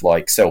a bit of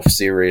like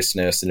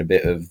self-seriousness and a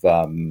bit of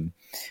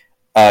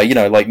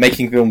like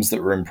making films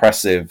that were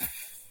impressive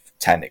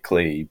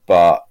technically,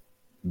 but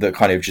that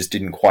kind of just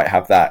didn't quite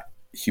have that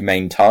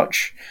humane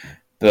touch.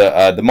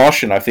 But The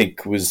Martian, I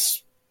think,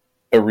 was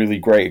a really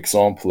great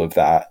example of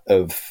that,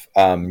 of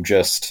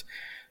just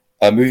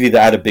a movie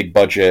that had a big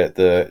budget,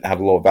 that had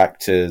a lot of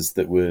actors,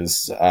 that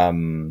was,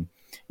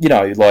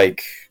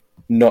 like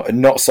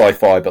not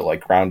sci-fi, but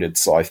like grounded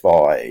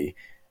sci-fi,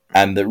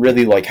 and that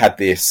really like had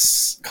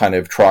this kind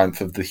of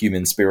triumph of the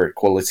human spirit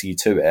quality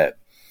to it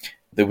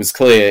that was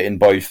clear in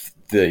both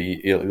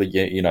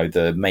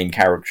the main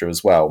character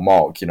as well,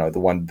 Mark,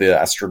 the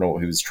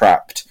astronaut who was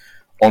trapped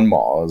on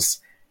Mars,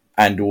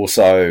 and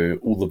also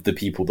all of the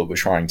people that were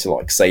trying to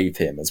like save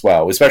him as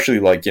well, especially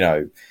like,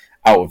 out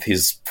of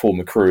his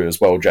former crew as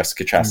well,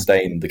 Jessica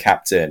Chastain, the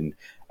captain.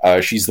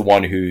 She's the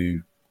one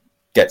who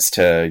gets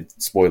to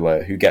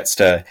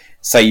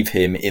save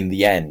him in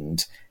the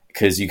end,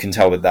 because you can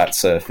tell that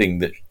that's a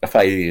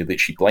failure that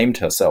she blamed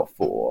herself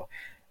for.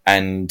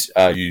 And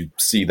you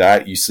see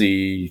a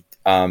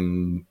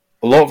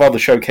lot of other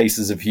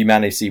showcases of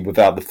humanity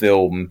without the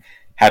film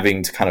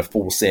having to kind of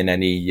force in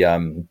any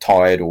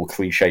tired or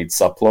cliched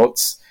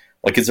subplots.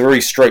 Like, it's a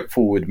very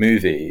straightforward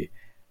movie,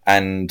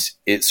 and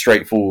it's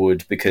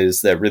straightforward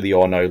because there really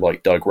are no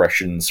like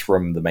digressions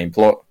from the main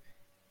plot.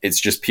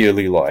 It's just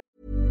purely like...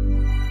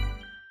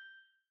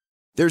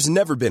 There's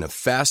never been a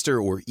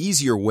faster or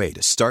easier way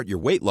to start your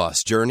weight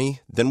loss journey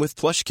than with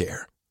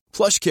PlushCare.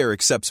 PlushCare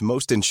accepts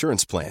most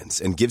insurance plans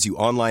and gives you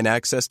online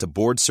access to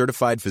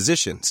board-certified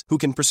physicians who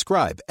can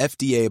prescribe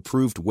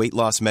FDA-approved weight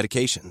loss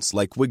medications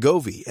like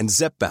Wegovy and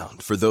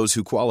Zepbound for those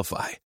who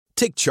qualify.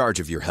 Take charge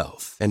of your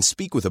health and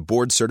speak with a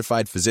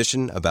board-certified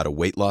physician about a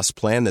weight loss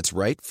plan that's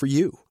right for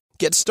you.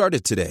 Get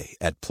started today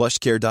at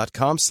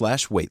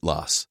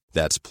plushcare.com/weight-loss.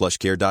 That's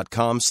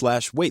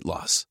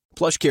plushcare.com/weight-loss.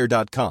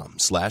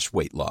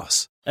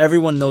 plushcare.com/weight-loss.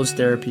 Everyone knows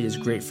therapy is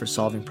great for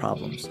solving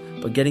problems,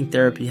 but getting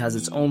therapy has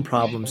its own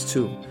problems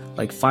too,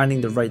 like finding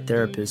the right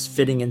therapist,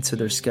 fitting into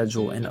their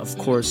schedule, and of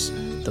course,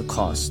 the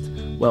cost.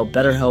 Well,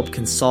 BetterHelp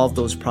can solve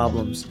those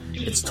problems.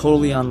 It's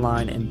totally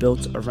online and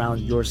built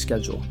around your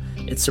schedule.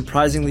 It's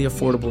surprisingly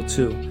affordable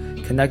too.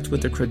 Connect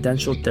with a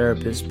credentialed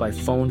therapist by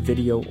phone,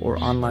 video, or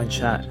online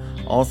chat,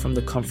 all from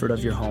the comfort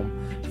of your home.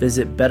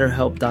 Visit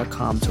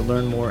BetterHelp.com to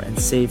learn more and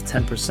save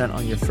 10%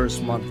 on your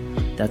first month.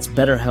 That's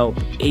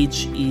BetterHelp,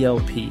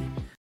 H-E-L-P.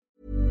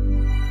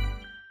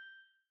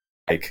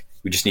 Like,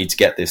 we just need to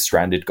get this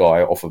stranded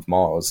guy off of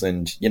Mars,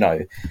 and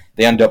they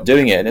end up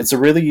doing it, and it's a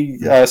really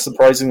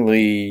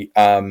surprisingly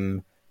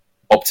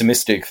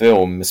optimistic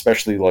film,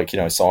 especially like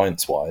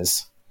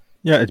science-wise.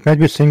 Yeah, it made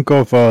me think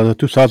of the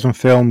 2000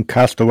 film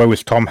Castaway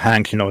with Tom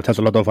Hanks. It has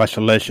a lot of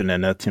isolation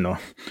in it. The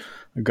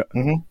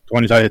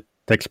one that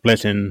takes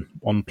place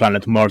on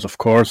planet Mars, of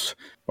course.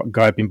 A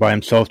guy being by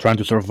himself, trying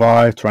to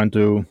survive, trying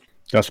to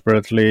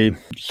desperately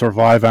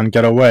survive and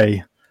get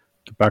away,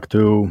 back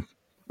to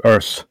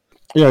Earth.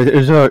 Yeah, it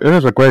is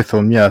a great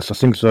film. Yes, I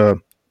think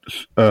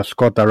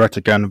Scott directed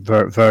again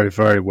very, very,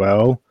 very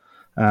well,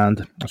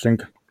 and I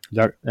think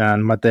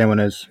Matt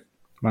Damon's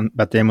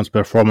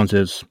performance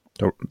is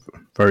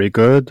very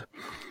good,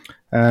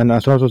 and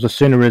as also the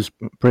scenery is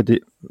pretty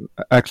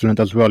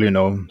excellent as well.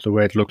 The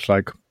way it looks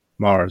like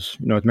Mars.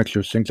 It makes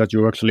you think that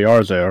you actually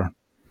are there.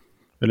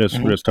 It is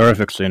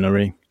terrific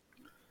scenery.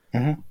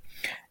 Mm-hmm.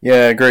 Yeah,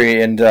 I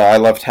agree, and I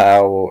loved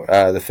how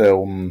the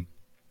film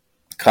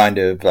kind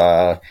of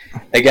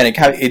again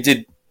it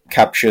did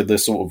capture the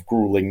sort of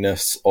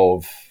gruelingness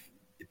of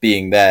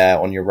being there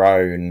on your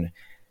own,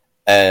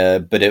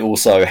 but it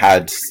also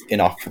had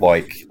enough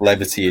like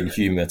levity and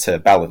humor to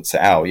balance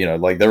it out.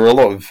 Like, there are a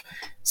lot of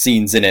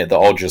scenes in it that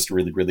are just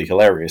really, really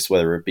hilarious,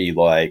 whether it be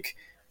like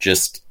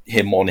just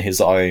him on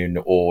his own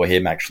or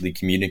him actually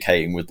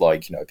communicating with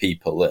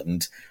people,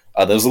 and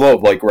there's a lot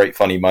of like great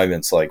funny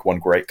moments, like one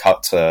great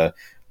cut to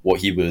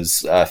what he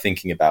was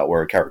thinking about,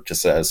 where a character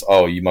says,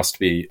 he must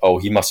be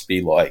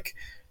like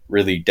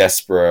really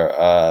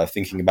desperate,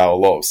 thinking about a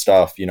lot of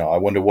stuff, I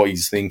wonder what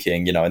he's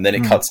thinking, and then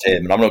it cuts to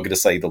him, and I'm not going to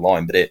say the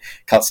line, but it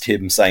cuts to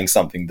him saying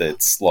something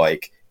that's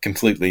like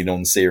completely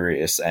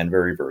non-serious and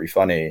very, very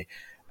funny,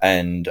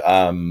 and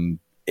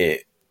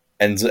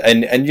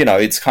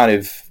it's kind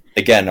of,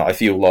 again, I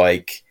feel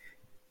like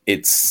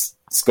it's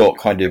Scott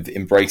kind of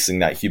embracing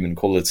that human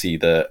quality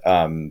that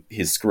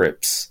his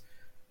scripts,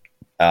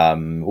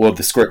 or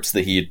the scripts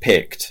that he had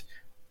picked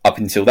up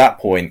until that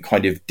point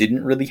kind of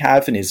didn't really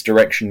have, and his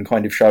direction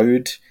kind of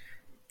showed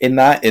in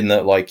that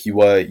like you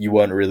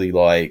weren't really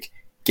like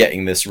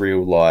getting this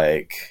real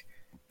like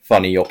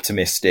funny,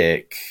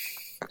 optimistic,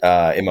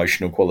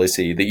 emotional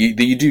quality that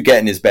you do get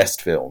in his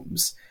best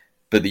films,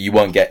 but that you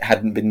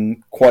hadn't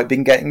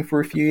been getting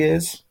for a few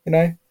years,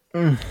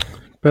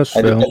 Best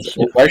films.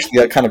 Actually,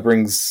 that kind of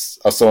brings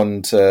us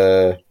on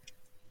to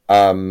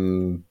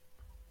one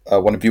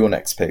of your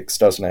next picks,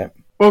 doesn't it?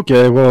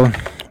 Okay, well,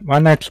 my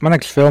next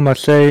film I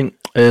say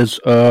is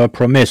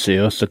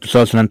Prometheus, a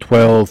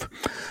 2012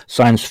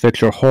 science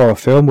fiction horror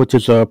film, which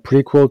is a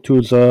prequel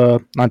to the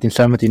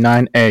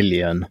 1979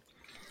 Alien.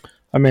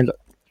 I mean,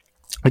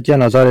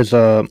 again, as that is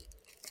a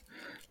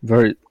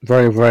very,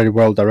 very, very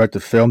well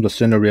directed film. The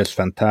scenery is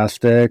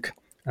fantastic,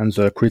 and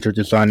the creature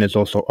design is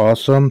also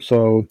awesome.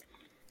 So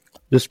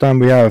this time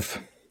we don't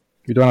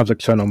have the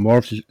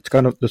xenomorphs. It's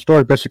kind of the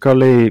story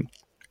basically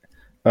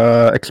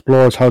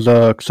explores how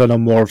the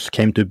xenomorphs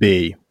came to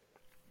be.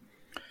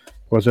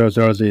 Because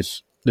there are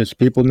these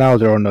people now.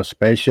 They're on a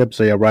spaceship.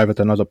 They arrive at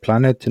another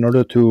planet in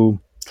order to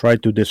try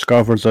to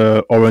discover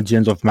the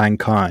origins of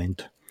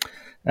mankind.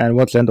 And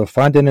what they end up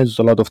finding is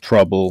a lot of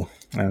trouble.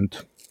 And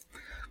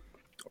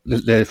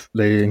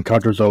they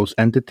encounter those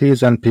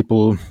entities, and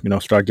people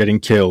start getting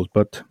killed.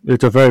 But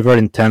it's a very, very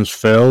intense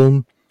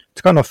film.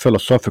 It's kind of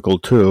philosophical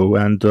too,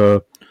 and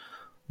the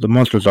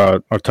monsters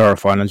are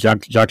terrifying, and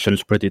the action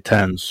is pretty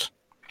tense.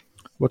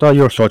 What are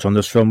your thoughts on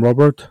this film,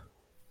 Robert?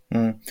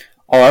 Oh,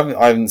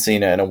 I haven't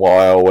seen it in a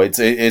while.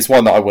 It's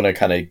one that I want to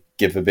kind of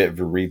give a bit of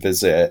a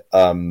revisit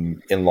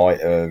in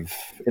light of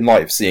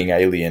seeing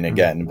Alien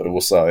again, but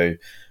also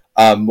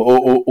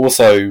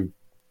also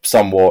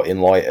somewhat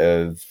in light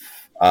of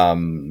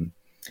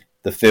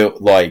the film,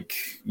 like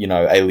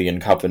Alien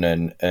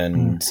Covenant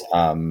and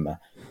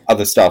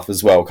other stuff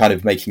as well, kind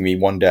of making me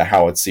wonder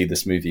how I'd see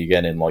this movie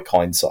again in like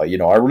hindsight.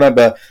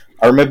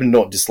 I remember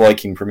not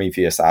disliking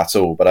Prometheus at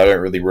all, but I don't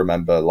really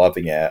remember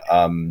loving it.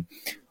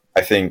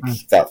 I think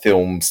that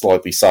film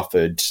slightly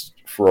suffered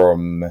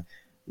from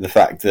the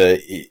fact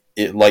that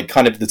it like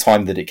kind of the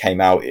time that it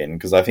came out in,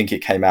 because I think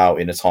it came out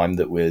in a time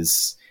that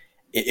was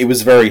it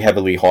was very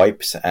heavily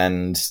hyped,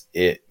 and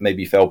it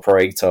maybe fell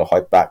prey to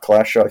hype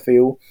backlash, I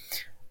feel.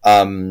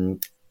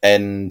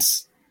 And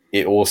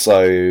it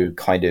also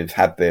kind of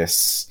had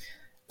this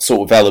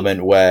sort of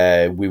element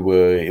where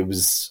it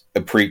was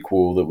a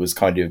prequel that was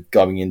kind of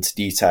going into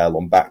detail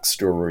on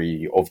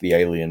backstory of the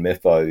alien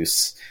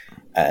mythos,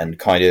 and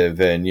kind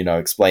of, and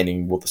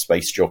explaining what the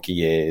space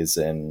jockey is,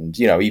 and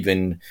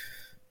even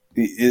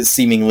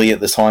seemingly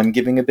at the time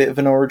giving a bit of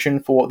an origin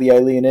for what the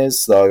alien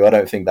is. Though I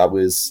don't think that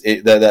was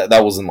it.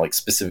 That wasn't like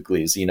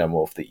specifically a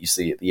xenomorph that you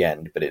see at the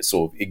end, but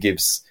it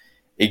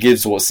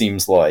gives what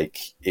seems like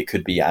it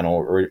could be an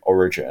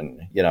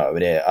origin.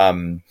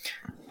 And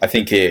I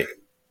think it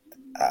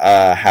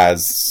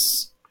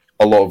has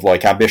a lot of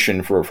like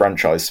ambition for a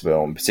franchise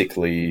film,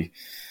 particularly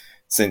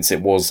since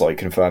it was like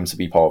confirmed to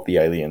be part of the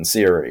Alien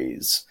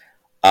series.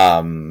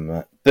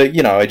 But I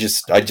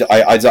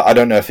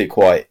don't know if it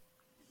quite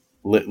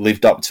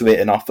lived up to it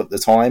enough at the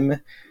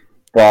time,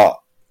 but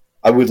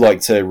I would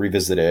like to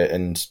revisit it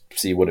and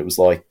see what it was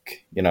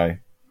like,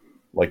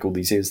 like all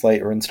these years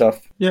later and stuff.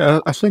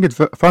 Yeah, I think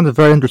found it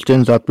very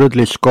interesting that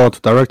Ridley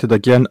Scott directed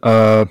again,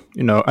 an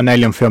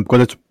alien film,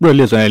 because it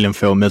really is an alien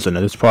film, isn't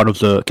it? It's part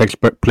of takes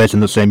place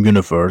in the same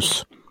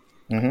universe.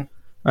 Mm-hmm.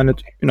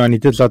 And and he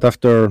did that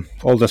after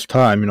all this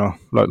time,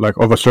 like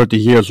over 30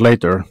 years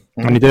later,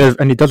 mm-hmm.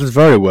 and he does it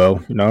very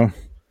well,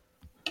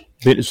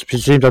 It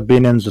seems that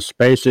being in the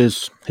space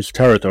is his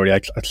territory,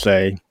 I'd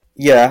say.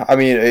 Yeah, I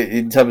mean,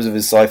 in terms of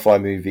his sci-fi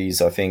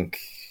movies,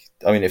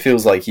 it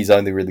feels like he's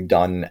only really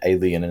done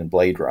Alien and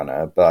Blade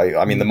Runner, but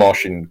I mean, The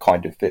Martian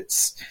kind of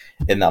fits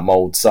in that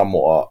mold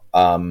somewhat.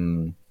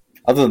 Other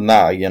than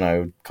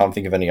that, can't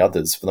think of any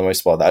others. For the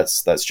most part,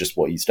 that's just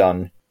what he's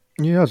done.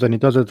 Yes, and he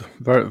does it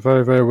very,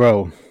 very, very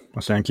well. I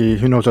think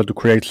he knows how to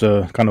create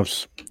a kind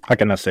of, how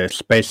can I say,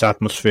 space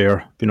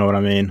atmosphere, if you know what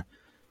I mean.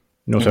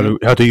 He knows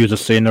how to use the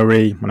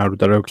scenery and how to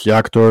direct the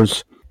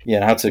actors. Yeah,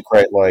 and how to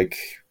create, like,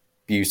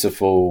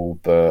 beautiful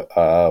but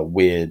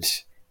weird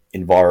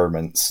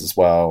environments as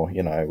well,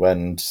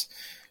 and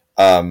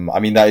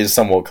that is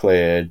somewhat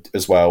clear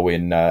as well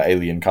in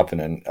Alien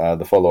Covenant,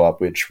 the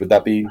follow-up, which, would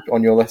that be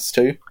on your list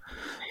too?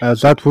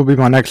 That will be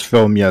my next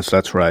film, yes,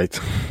 that's right.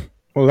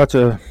 Well, that's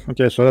a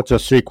direct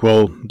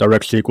sequel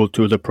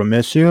to the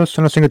Prometheus,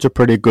 and I think it's a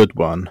pretty good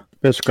one.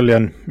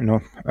 Basically,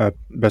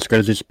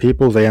 basically these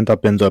people, they end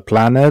up in the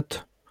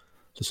planet,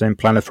 the same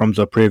planet from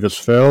the previous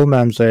film,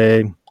 and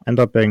they end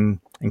up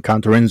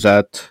encountering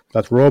that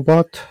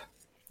robot,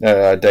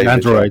 David.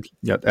 Android,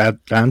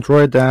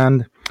 Android,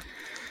 and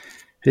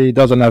he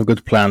doesn't have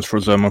good plans for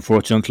them,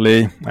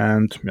 unfortunately,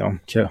 and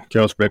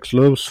chaos breaks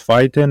loose,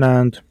 fighting,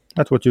 and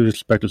that's what you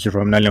expect to see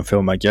from an alien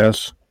film, I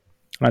guess.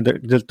 And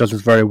it does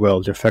it very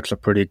well. The effects are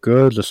pretty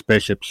good. The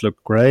spaceships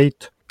look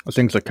great. I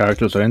think the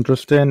characters are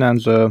interesting, and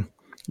the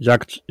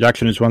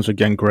action is once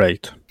again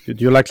great. Do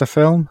you like the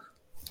film?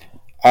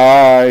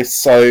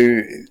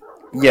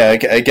 Yeah,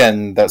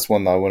 again, that's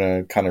one that I want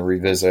to kind of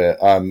revisit.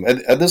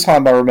 At this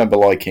time, I remember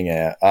liking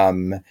it.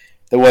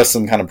 There were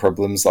some kind of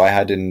problems that I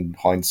had in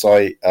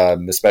hindsight,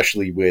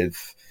 especially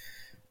with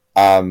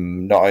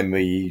not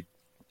only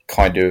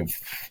kind of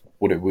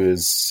what it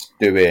was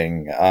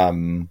doing,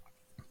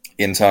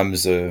 in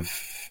terms of,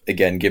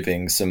 again,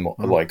 giving some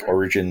like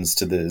origins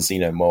to the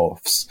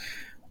xenomorphs,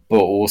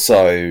 but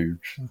also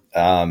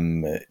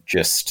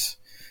just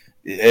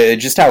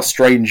just how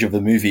strange of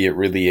a movie it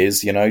really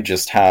is,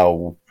 just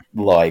how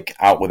like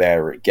out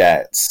there it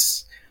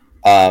gets.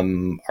 I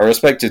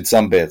respected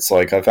some bits.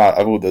 Like I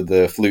thought that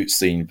the flute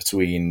scene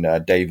between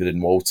David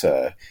and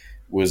Walter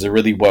was a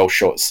really well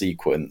shot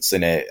sequence,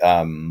 and it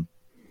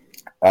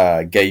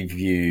gave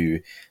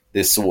you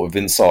this sort of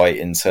insight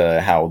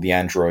into how the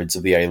androids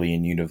of the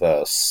alien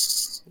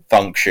universe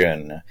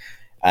function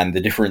and the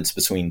difference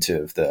between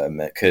two of them.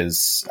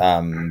 Because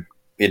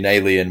in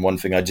Alien, one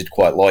thing I did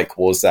quite like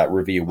was that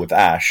reveal with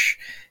Ash,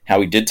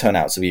 how he did turn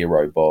out to be a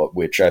robot,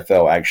 which I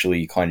felt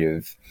actually kind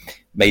of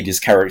made his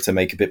character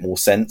make a bit more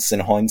sense in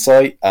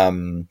hindsight.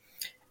 And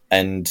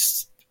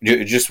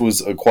it just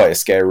was quite a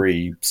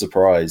scary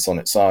surprise on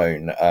its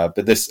own.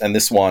 But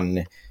this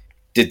one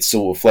did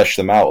sort of flesh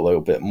them out a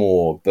little bit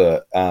more.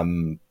 But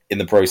in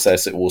the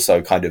process, it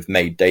also kind of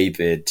made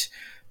David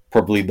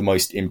probably the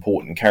most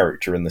important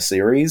character in the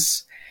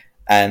series.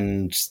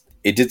 And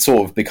it did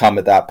sort of become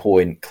at that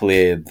point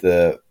clear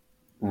that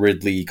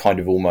Ridley kind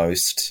of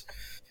almost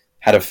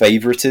had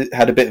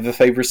a bit of a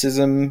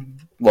favoritism,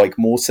 like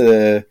more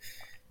to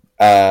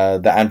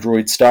the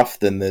android stuff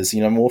than the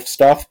xenomorph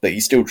stuff, but he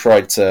still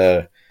tried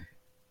to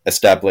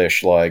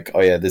establish like,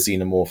 oh yeah, the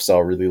xenomorphs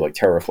are really like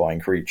terrifying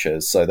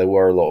creatures. So there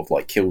were a lot of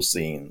like kill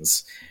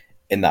scenes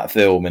in that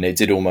film, and it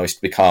did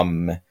almost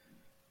become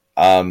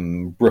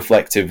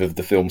reflective of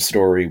the film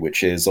story,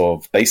 which is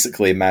of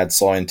basically a mad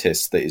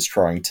scientist that is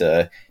trying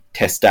to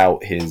test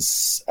out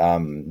his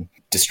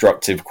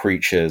destructive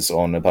creatures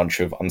on a bunch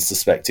of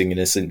unsuspecting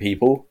innocent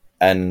people.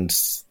 And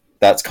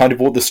that's kind of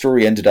what the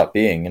story ended up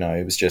being.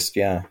 It was just,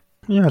 yeah.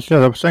 Yes,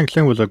 the Shang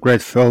Tsung was a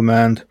great film,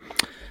 and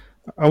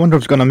I wonder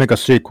if it's going to make a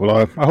sequel.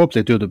 I hope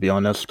they do, to be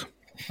honest.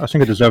 I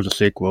think it deserves a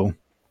sequel.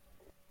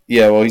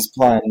 Yeah, well, he's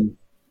planned...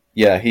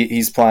 Yeah,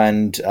 he's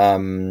planned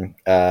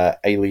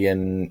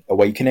Alien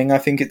Awakening, I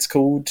think it's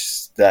called.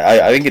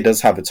 I think it does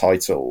have a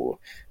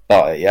title,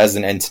 but it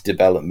hasn't entered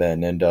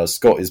development, and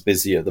Scott is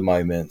busy at the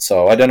moment,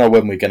 so I don't know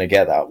when we're going to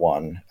get that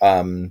one.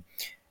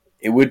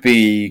 It would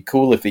be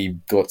cool if he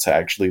got to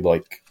actually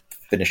like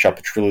finish up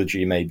a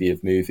trilogy maybe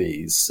of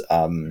movies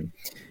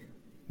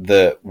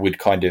that would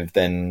kind of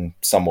then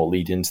somewhat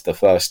lead into the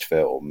first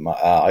film.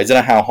 I don't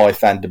know how high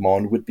fan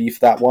demand would be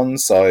for that one,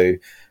 so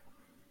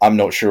I'm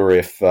not sure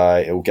if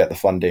it will get the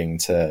funding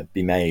to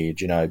be made,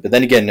 But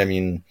then again, I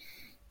mean,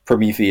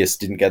 Prometheus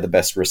didn't get the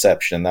best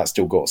reception. That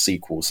still got a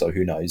sequel, so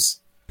who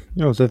knows?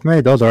 They've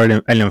made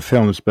other alien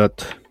films,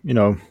 but,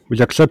 with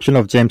the exception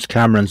of James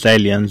Cameron's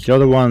Aliens, the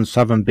other ones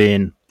haven't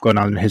been gone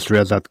down in history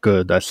as that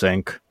good, I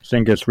think. I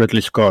think it's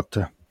Ridley Scott.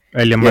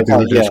 Alien might be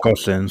Ridley Scott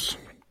since.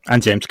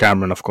 And James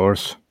Cameron, of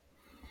course.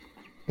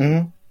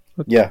 Mm-hmm.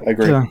 Yeah, I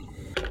agree. Yeah.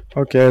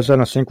 Okay,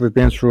 then I think we've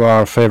been through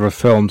our favorite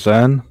films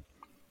then.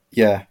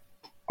 Yeah.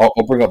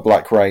 I'll bring up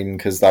Black Rain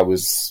because that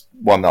was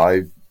one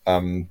that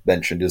I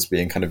mentioned as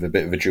being kind of a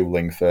bit of a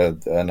dueling for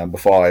number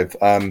 5.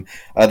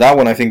 That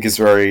one I think is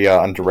very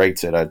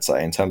underrated, I'd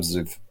say, in terms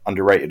of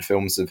underrated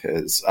films of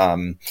his.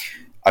 I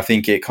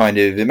think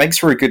it makes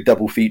for a good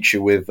double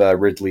feature with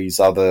Ridley's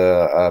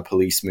other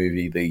police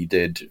movie that he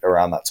did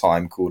around that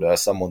time called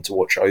Someone to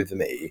Watch Over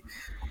Me.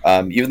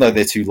 Even though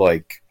they're two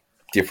like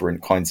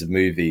different kinds of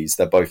movies,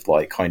 they're both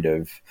like kind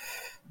of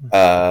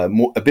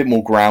a bit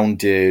more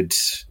grounded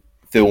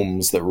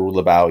films that are all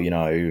about,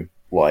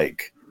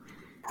 like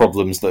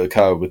problems that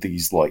occur with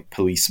these like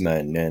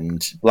policemen.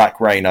 And Black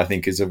Rain, I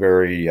think, is a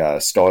very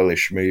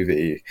stylish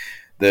movie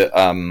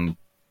that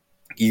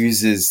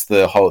uses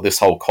this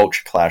whole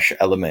culture clash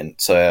element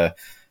to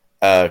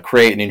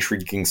create an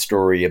intriguing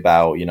story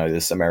about,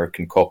 this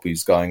American cop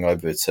who's going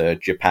over to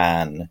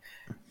Japan,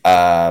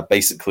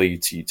 basically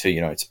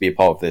to be a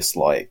part of this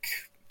like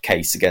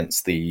case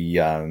against the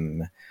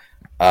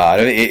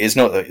it's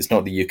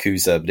not the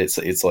Yakuza, but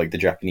it's like the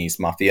Japanese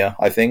mafia,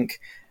 I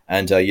think.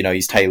 And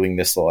he's tailing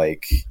this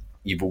like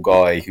evil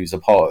guy who's a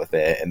part of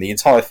it, and the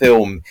entire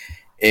film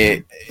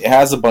it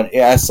has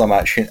some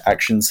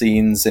action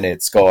scenes, and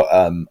it's got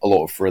a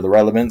lot of thriller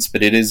elements,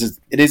 but it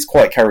is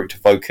quite character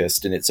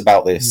focused, and it's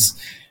about this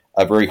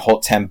a very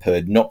hot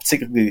tempered, not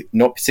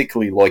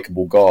particularly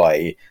likable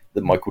guy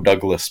that Michael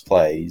Douglas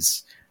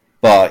plays,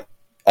 but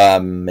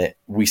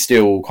we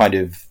still kind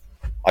of,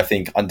 I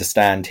think,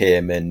 understand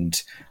him, and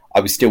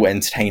I was still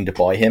entertained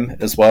by him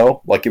as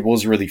well. Like, it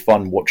was really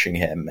fun watching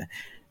him.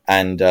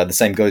 And the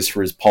same goes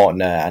for his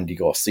partner, Andy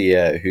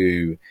Garcia,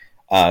 who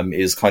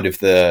is kind of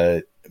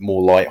the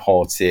more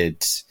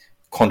light-hearted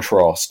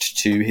contrast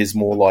to his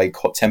more like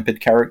hot-tempered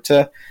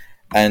character.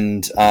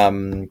 And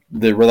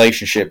the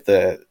relationship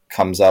that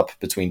comes up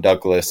between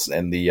Douglas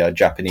and the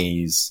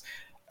Japanese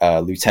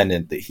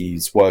lieutenant that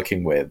he's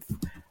working with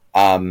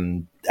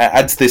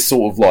adds this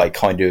sort of like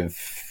kind of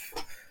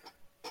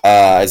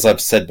as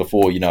I've said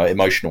before,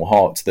 emotional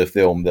heart to the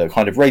film that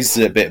kind of raises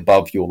it a bit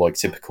above your like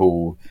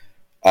typical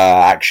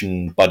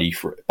action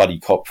buddy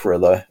cop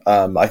thriller.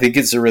 I think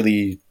it's a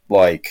really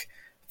like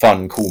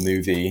fun, cool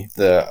movie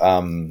that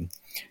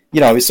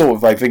it's sort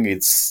of, I think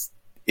it's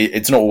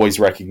not always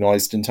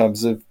recognized in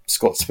terms of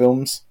Scott's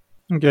films.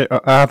 Okay,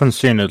 I haven't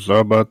seen it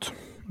though, but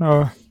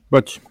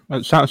But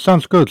it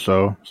sounds good,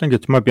 so I think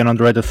it might be an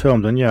underrated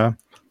film, then yeah,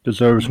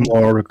 deserves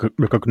more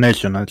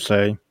recognition, I'd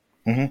say.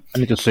 I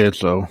need to say it,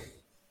 so.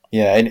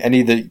 Yeah,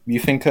 any that you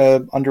think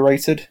are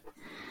underrated?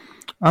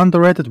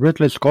 Underrated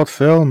Ridley Scott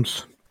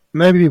films.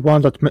 Maybe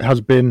one that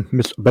has been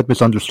a bit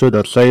misunderstood,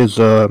 I'd say, is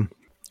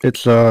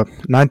it's a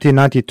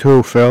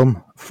 1992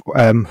 film,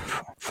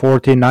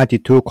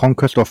 1492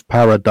 Conquest of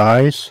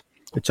Paradise.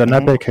 It's an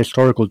epic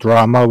historical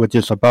drama which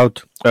is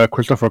about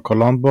Christopher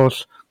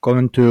Columbus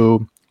going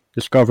to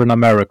discover in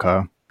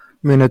America.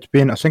 I mean, I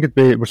think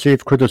it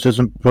received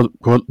criticism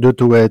due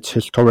to its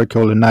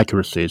historical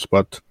inaccuracies,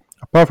 but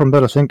apart from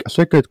that, I think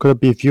it could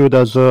be viewed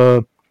as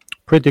a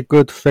pretty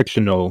good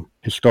fictional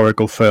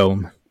historical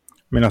film.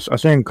 I mean, I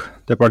think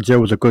Depardieu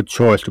was a good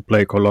choice to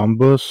play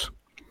Columbus,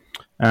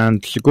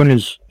 and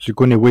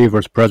Sigourney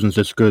Weaver's presence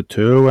is good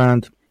too.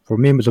 And for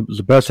me,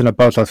 the best thing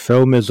about that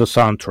film is the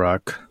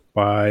soundtrack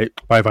by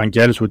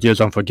Vangelis, which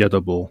is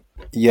unforgettable.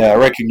 Yeah, I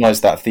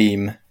recognise that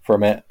theme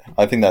from it.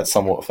 I think that's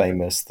somewhat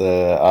famous.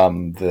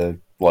 The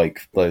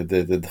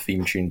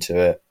theme tune to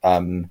it.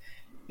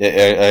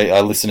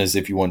 I listeners,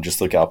 if you want, just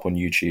look it up on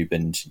YouTube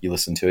and you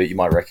listen to it, you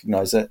might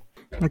recognise it.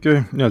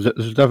 Okay, yeah,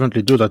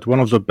 definitely do that.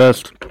 One of the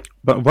best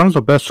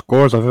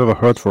scores I've ever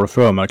heard for a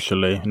film,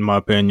 actually, in my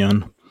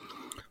opinion.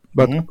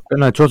 But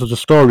and I chose the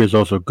story is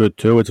also good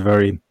too.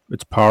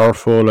 It's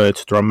powerful,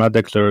 it's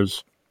dramatic.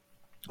 There's,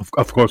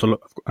 of course, a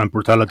lot and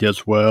brutality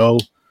as well.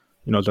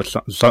 You know,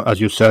 as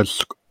you said,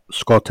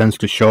 Scott tends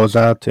to show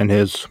that in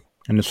his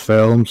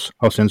films,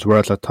 how things were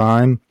at the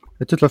time.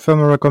 It is a film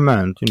I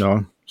recommend. You know,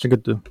 I think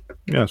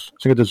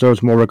it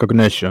deserves more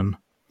recognition.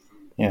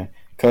 Yeah.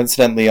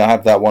 Coincidentally, I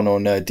have that one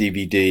on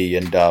DVD,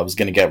 and I was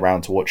going to get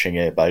around to watching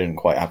it, but I didn't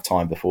quite have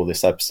time before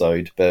this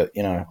episode. But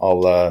you know,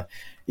 I'll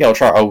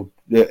try.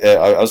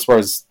 I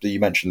suppose that you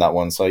mentioned that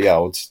one, so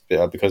yeah,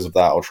 because of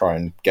that, I'll try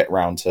and get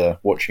around to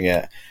watching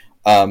it.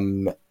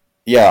 And bring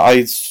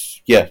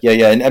up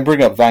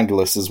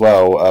Vangelis as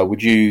well.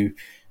 Would you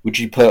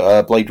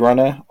put Blade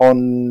Runner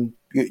on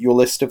your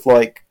list of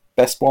like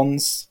best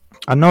ones?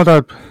 I know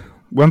that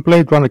when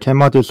Blade Runner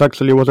came out, it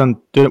actually wasn't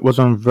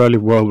very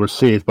well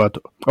received, but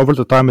over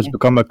the time, it's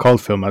become a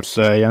cult film, I'd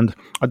say, and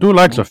I do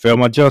like the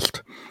film. I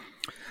just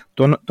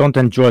don't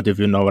enjoy it, if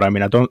you know what I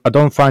mean. I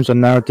don't find the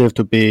narrative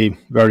to be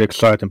very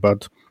exciting,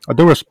 but I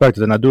do respect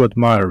it and I do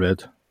admire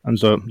it, and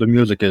the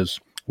music is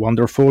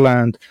wonderful,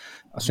 and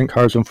I think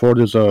Harrison Ford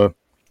is a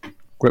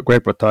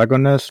great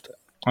protagonist,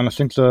 and I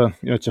think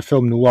it's a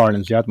film noir,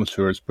 and the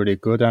atmosphere is pretty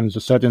good, and the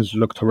settings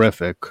look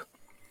terrific.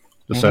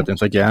 The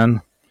settings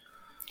again.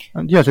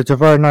 And yes, it's a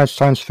very nice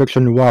science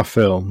fiction noir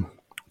film.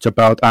 It's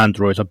about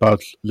androids,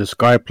 about this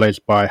guy played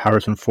by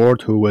Harrison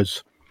Ford, who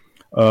is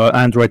an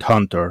android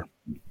hunter.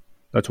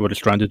 That's what he's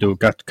trying to do,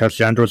 catch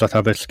the androids that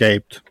have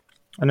escaped.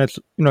 And it's,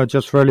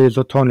 just really,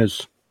 the tone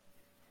is,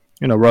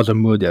 rather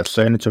moody, I'd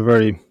say, and it's a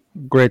very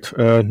great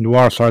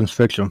noir science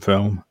fiction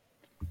film.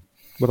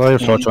 What are your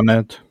thoughts on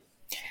it?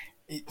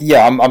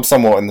 Yeah, I'm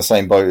somewhat in the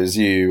same boat as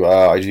you.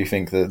 I do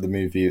think that the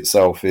movie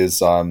itself is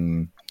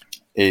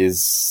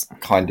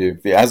kind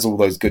of, it has all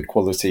those good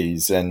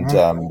qualities, and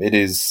it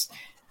is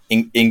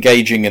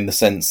engaging in the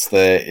sense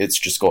that it's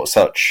just got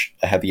such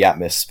a heavy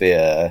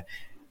atmosphere,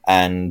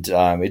 and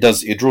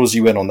it draws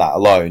you in on that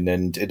alone,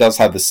 and it does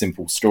have a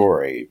simple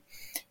story,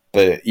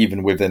 but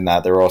even within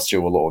that there are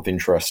still a lot of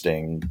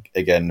interesting,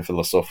 again,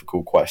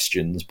 philosophical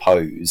questions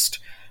posed.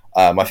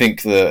 I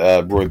think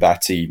that Roy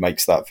Batty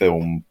makes that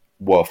film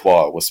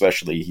worthwhile,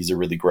 especially he's a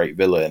really great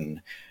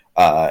villain.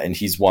 And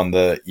he's one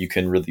that you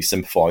can really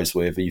sympathize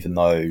with, even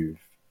though,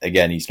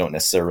 again, he's not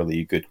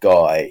necessarily a good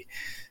guy.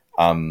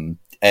 And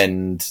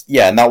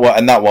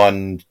that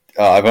one,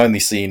 I've only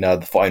seen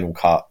the final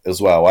cut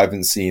as well. I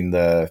haven't seen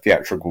the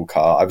theatrical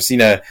cut. I've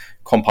seen a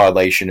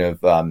compilation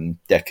of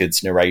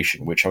Deckard's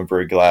narration, which I'm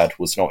very glad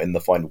was not in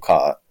the final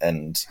cut,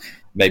 and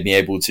made me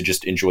able to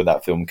just enjoy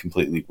that film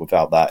completely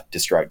without that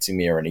distracting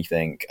me or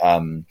anything.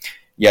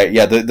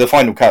 The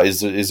final cut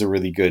is a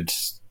really good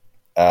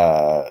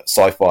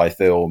sci-fi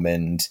film,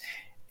 and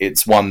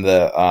it's one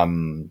that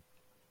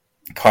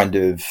kind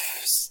of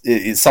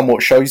it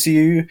somewhat shows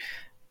you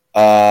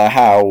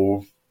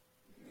how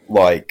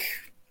like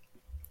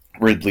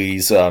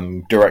Ridley's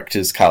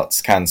director's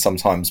cuts can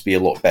sometimes be a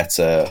lot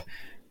better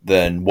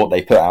than what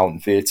they put out in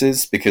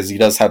theaters, because he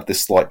does have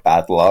this slight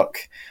bad luck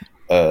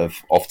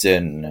of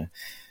often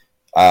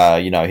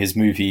his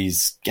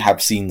movies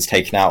have scenes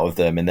taken out of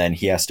them and then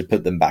he has to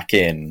put them back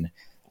in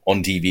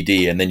on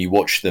DVD, and then you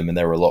watch them and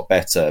they're a lot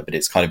better, but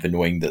it's kind of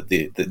annoying that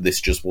this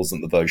just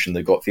wasn't the version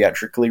that got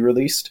theatrically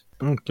released.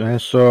 Okay,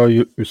 so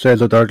you say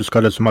the director's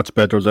cut is much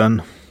better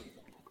then?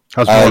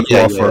 Has more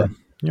to offer.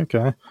 Yeah.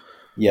 Okay.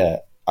 Yeah.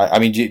 I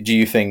mean, do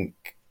you think,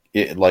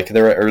 are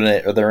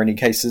there any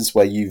cases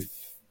where you've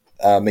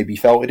maybe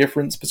felt a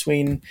difference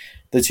between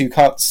the two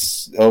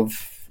cuts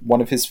of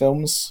one of his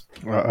films?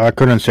 I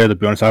couldn't say, to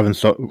be honest. I haven't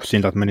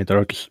seen that many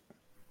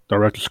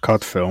director's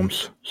cut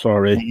films.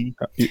 Sorry.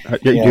 Do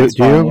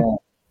you?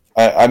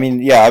 I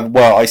mean,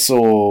 I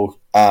saw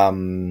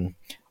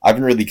I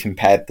haven't really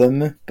compared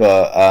them,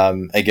 but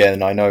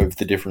again, I know of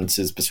the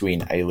differences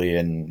between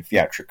Alien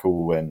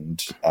theatrical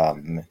and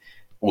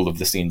all of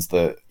the scenes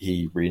that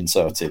he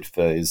reinserted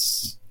for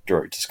his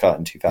director's cut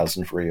in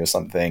 2003 or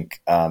something.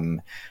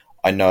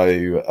 I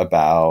know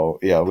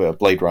about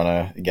Blade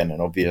Runner, again,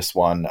 an obvious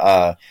one,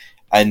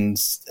 and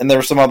there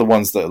are some other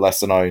ones that are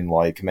lesser known,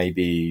 like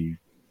maybe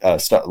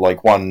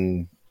like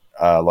one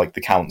like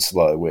The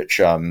Counselor, which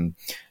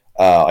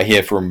I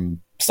hear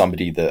from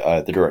somebody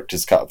that the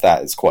director's cut of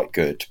that is quite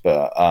good,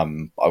 but I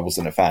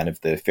wasn't a fan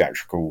of the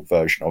theatrical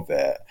version of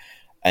it.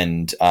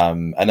 And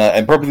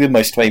probably the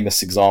most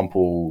famous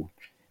example,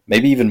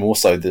 maybe even more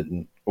so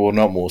than, or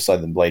not more so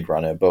than Blade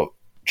Runner, but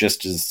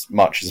just as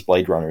much as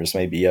Blade Runner, is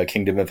maybe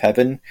Kingdom of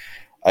Heaven.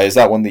 Is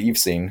that one that you've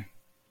seen?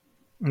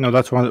 No,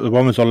 that's one. The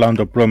one with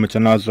Orlando Bloom. It's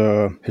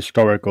another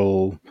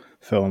historical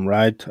film,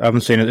 right? I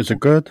haven't seen it. Is it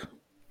good?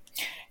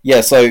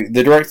 Yeah, so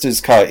the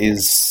director's cut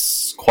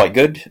is quite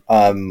good.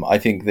 I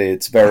think that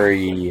it's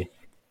very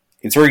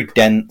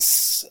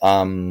dense,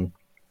 and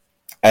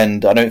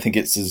I don't think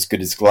it's as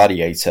good as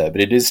Gladiator,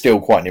 but it is still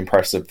quite an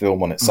impressive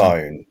film on its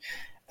own.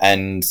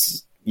 And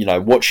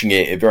watching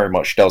it very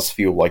much does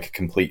feel like a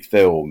complete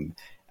film.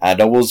 And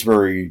I was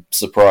very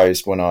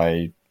surprised when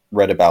I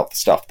read about the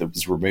stuff that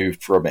was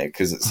removed from it,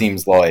 because it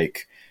seems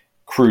like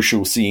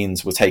crucial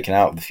scenes were taken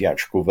out of the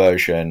theatrical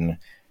version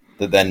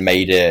that then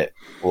made it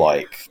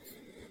like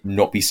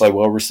not be so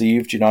well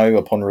received,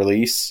 upon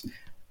release.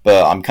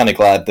 But I'm kind of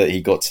glad that he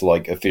got to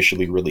like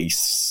officially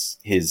release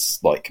his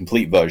like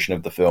complete version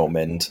of the film,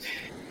 and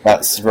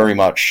that's very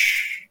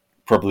much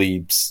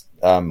probably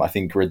I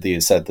think Ridley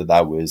has said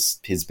that was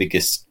his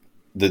biggest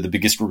the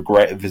biggest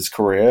regret of his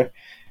career,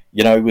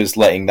 was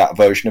letting that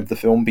version of the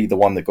film be the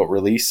one that got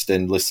released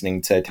and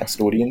listening to test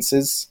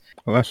audiences.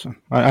 Well,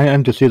 I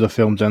aim to see the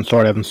film then.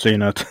 Sorry, I haven't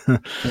seen it.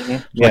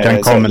 Yeah, I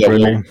can't comment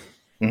really.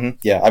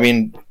 Yeah, I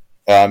mean,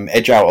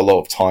 edge out a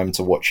lot of time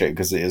to watch it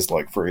because it is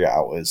like 3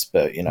 hours,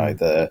 but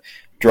the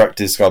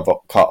director's cut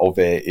of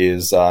it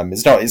is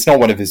it's not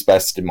one of his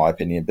best in my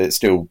opinion, but it's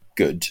still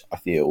good, I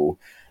feel.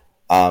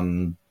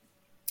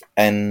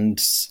 And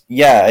that's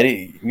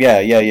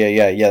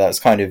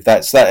kind of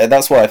that's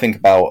what I think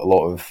about a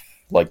lot of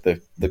like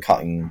the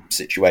cutting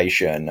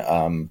situation.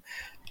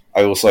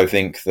 I also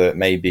think that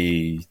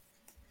maybe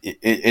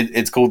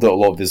it's cool that a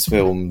lot of his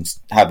films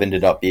have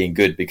ended up being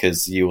good,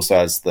 because he also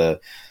has the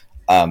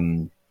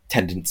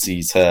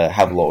tendency to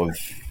have a lot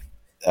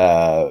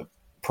of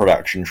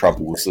production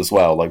troubles as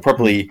well. Like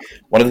probably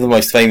one of the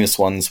most famous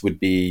ones would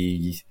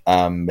be,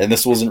 and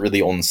this wasn't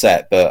really on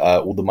set, but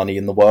All the Money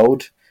in the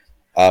World.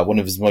 One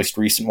of his most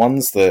recent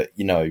ones that,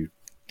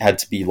 had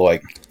to be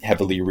like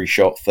heavily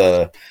reshot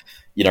for,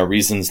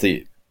 reasons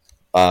that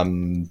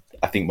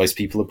I think most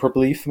people are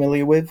probably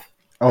familiar with.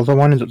 Oh, the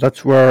one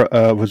that's where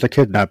was the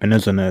kidnapping,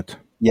 isn't it?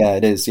 Yeah,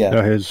 it is.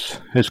 Yeah,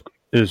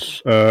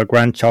 his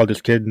grandchild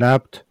is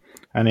kidnapped,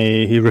 and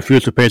he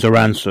refused to pay the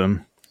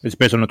ransom. It's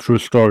based on a true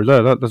story.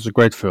 That's a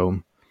great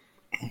film.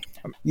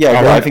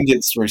 Yeah, I think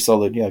it's very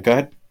solid. Yeah, go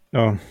ahead.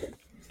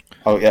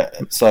 Oh yeah.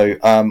 So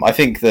I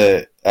think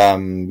that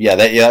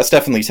that's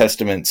definitely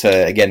testament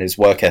to, again, his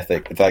work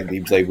ethic. The fact that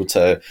he was able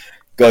to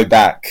go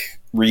back,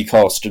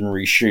 recast and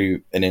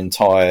reshoot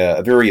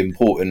a very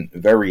important,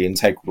 very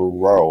integral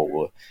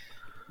role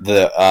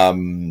that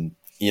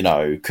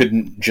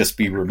couldn't just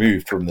be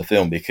removed from the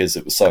film because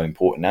it was so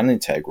important and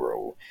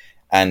integral.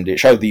 And it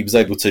showed that he was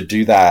able to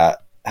do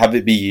that, have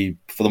it be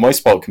for the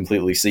most part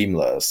completely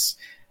seamless.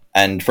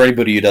 And for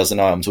anybody who doesn't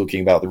know, I'm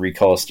talking about the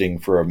recasting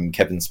from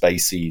Kevin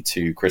Spacey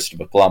to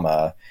Christopher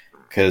Plummer,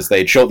 because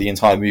they'd shot the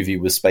entire movie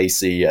with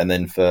Spacey, and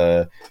then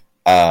for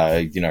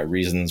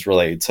reasons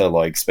related to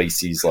like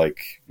Spacey's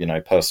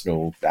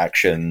personal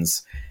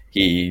actions,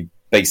 they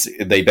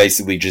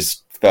basically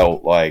just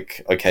felt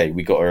like, okay,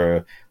 we got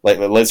to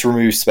let's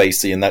remove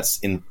Spacey,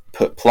 and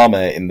put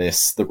Plummer in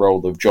the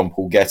role of John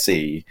Paul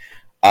Getty,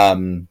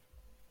 and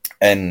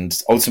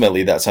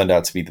ultimately that turned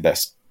out to be the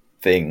best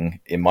thing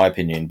in my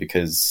opinion,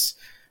 because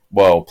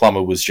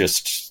Plummer was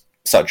just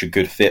such a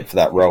good fit for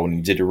that role, and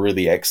he did a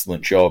really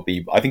excellent job.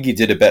 I think he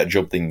did a better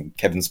job than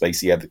Kevin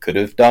Spacey ever could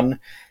have done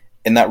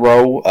in that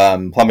role.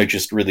 Plummer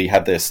just really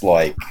had this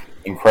like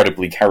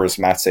incredibly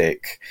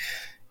charismatic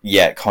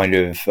yet kind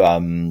of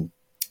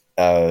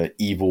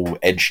evil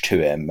edge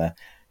to him,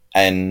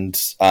 and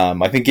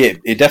I think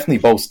it definitely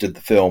bolstered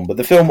the film. But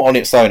the film on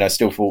its own, I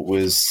still thought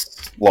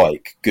was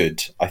like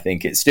good. I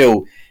think it's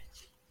still,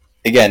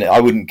 again, I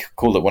wouldn't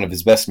call it one of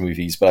his best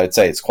movies, but I'd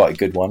say it's quite a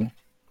good one.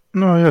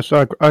 No, yes,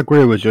 I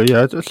agree with you.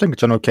 Yeah, I think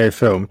it's an okay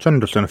film. It's an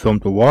interesting film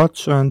to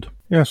watch, and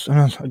yes,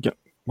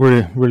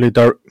 really,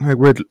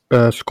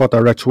 Scott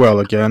directs well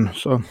again.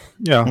 So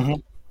yeah,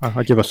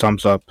 I give a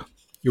thumbs up.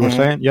 You were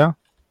saying, yeah,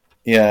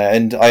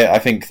 and I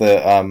think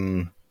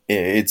that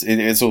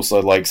it's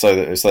also like so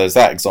there's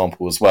that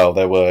example as well.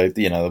 There were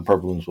the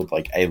problems with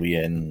like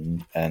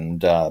Alien and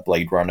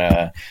Blade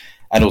Runner,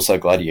 and also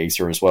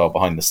Gladiator as well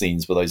behind the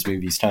scenes, but those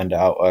movies turned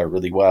out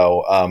really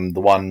well.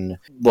 The one,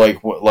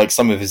 like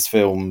some of his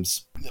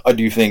films, I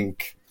do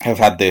think have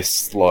had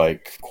this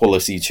like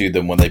quality to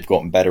them when they've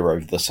gotten better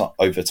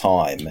over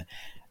time.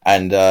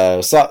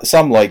 And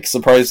some, like,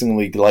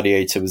 surprisingly,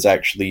 Gladiator was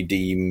actually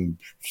deemed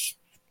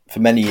for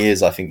many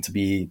years, I think, to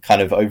be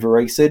kind of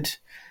overrated.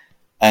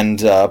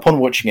 And upon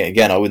watching it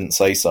again, I wouldn't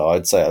say so.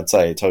 I'd say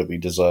it totally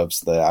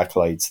deserves the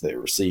accolades that it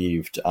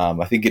received.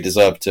 I think it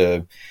deserved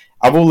to.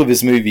 Of all of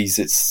his movies,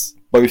 it's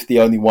both the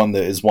only one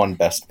that has won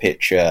Best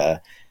Picture,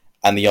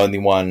 and the only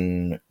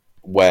one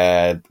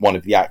where one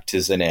of the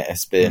actors in it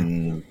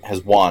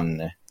has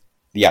won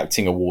the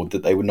acting award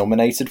that they were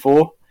nominated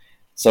for.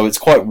 So it's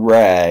quite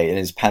rare in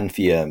his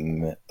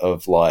pantheon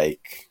of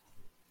like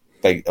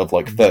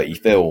 30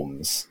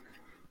 films.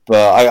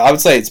 But I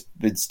would say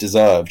it's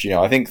deserved.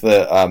 I think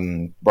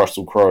that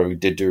Russell Crowe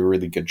did do a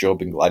really good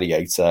job in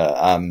Gladiator.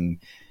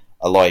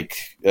 I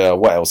like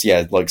what else?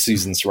 Yeah, like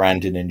Susan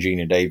Sarandon and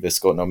Gina Davis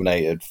got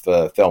nominated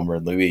for Thelma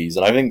and Louise,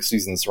 and I think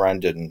Susan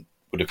Sarandon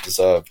would have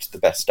deserved the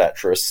Best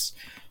Actress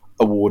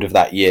award of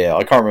that year.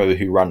 I can't remember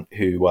who won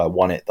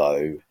it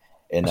though.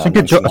 I think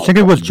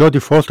it was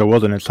Jodie Foster,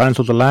 wasn't it? Silence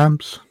of the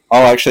Lambs.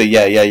 Oh, actually,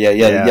 yeah.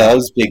 That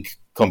was a big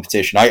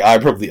competition. I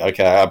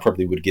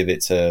probably would give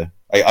it to.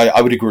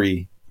 I would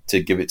agree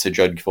to give it to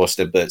Jodie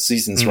Foster, but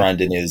Susan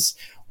Sarandon is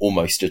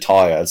almost a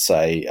tie, I'd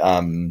say.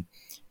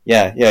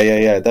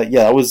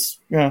 That was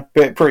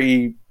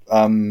pretty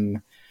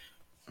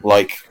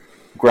like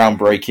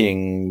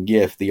groundbreaking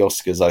year for the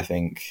Oscars, I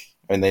think.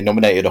 I mean, they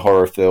nominated a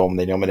horror film,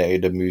 they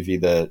nominated a movie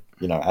that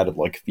added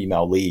like a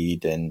female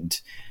lead,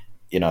 and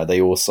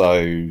they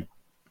also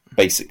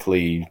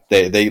basically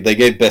they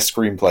gave Best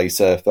Screenplay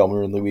to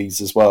Thelma and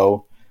Louise as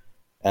well,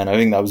 and I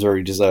think that was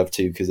very deserved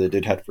too because it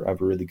did have a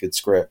really good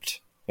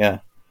script. Yeah.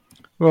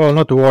 Well,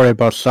 not to worry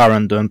about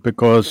Sarandon,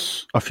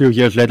 because a few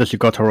years later she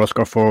got her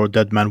Oscar for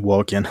Dead Man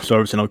Walking, so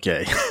everything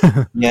okay.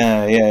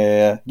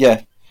 Yeah,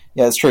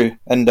 it's true.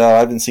 And I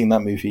haven't seen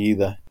that movie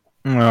either.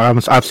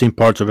 I've seen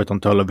parts of it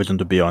on television,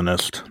 to be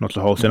honest. Not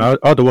the whole scene. I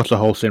had to watch the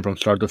whole scene from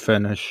start to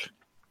finish.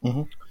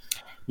 Mm-hmm.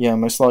 Yeah,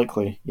 most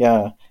likely.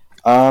 Yeah.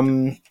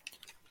 Yeah.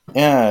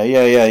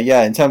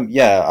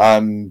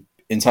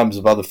 In terms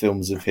of other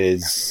films of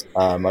his,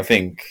 I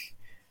think.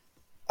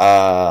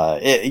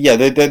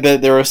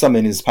 There are some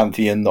in his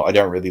pantheon that I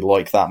don't really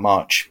like that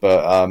much,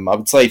 but I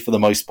would say for the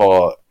most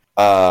part,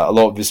 a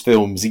lot of his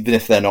films, even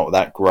if they're not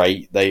that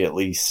great, they at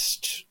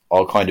least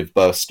are kind of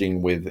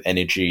bursting with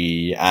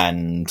energy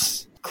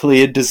and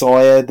clear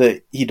desire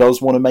that he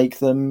does want to make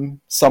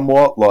them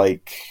somewhat,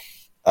 like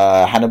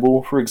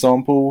Hannibal, for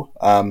example.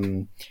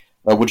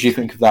 What do you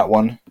think of that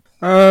one?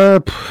 I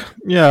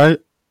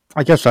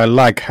guess I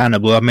like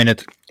Hannibal. I mean,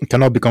 it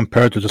cannot be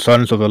compared to The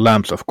Silence of the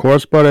Lambs, of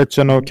course, but it's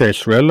an okay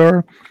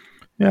thriller.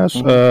 Yes,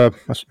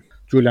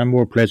 Julianne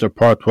Moore plays her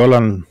part well,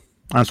 and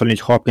Anthony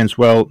Hopkins,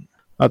 well,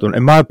 I don't know.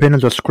 In my opinion,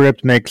 the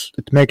script makes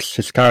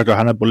his character,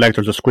 Hannibal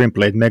Lecter, the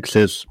screenplay, it makes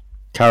his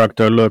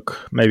character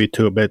look maybe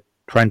too a bit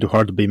trying too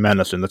hard to be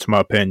menacing. That's my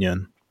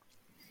opinion.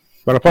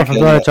 But apart from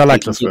that, I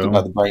like the film.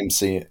 About the brain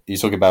scene. You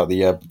talk about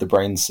the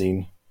brain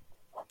scene.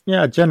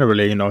 Yeah,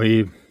 generally,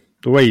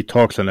 the way he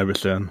talks and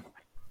everything.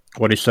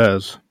 What he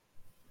says.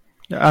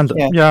 And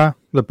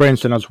the brain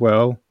scene as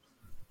well.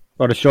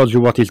 But it shows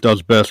you what he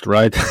does best,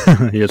 right?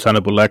 He is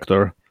Hannibal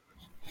Lecter.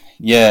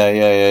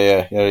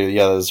 Yeah.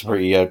 That's a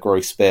pretty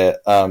gross bit.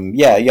 I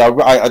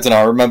don't know.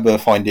 I remember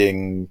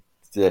finding.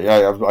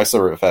 I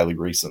saw it fairly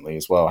recently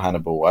as well.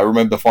 Hannibal. I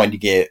remember finding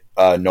it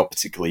not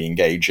particularly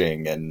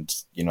engaging, and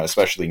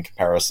especially in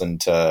comparison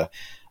to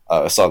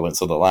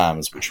Silence of the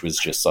Lambs, which was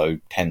just so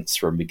tense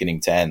from beginning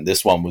to end.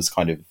 This one was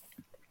kind of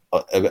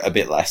a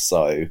bit less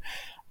so.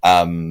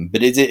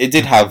 But it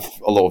did have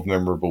a lot of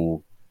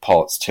memorable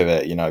parts to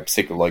it,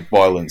 particularly like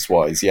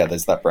violence-wise. Yeah,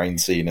 there's that brain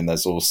scene, and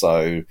there's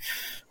also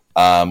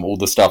all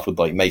the stuff with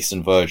like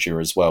Mason Verger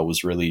as well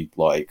was really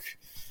like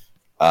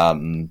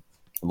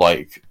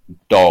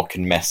dark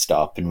and messed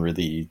up and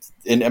really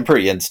and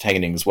pretty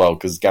entertaining as well,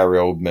 because Gary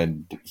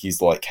Oldman,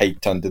 he's like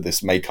caked under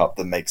this makeup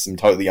that makes him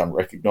totally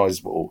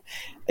unrecognizable,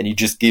 and he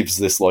just gives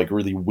this like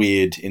really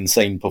weird,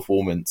 insane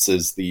performance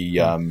as the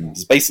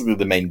as basically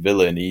the main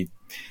villain. He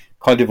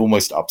kind of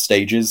almost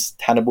upstages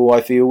Hannibal,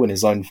 I feel, in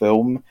his own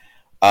film.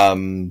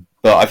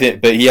 But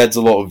he adds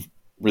a lot of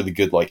really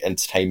good like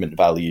entertainment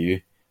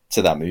value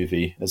to that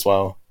movie as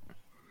well.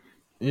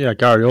 Yeah,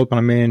 Gary Oldman,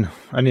 I mean,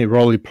 any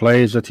role he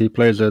plays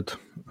it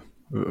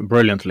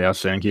brilliantly, I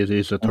think.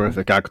 He's a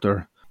terrific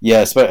actor.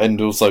 Yeah,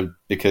 and also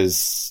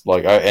because,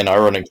 like, and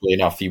ironically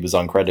enough, he was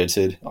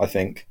uncredited, I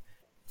think.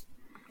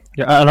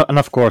 Yeah, and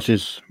of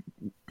course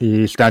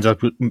he stands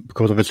out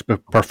because of his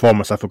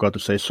performance. I forgot to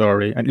say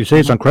sorry. And you say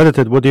he's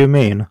uncredited. What do you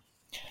mean?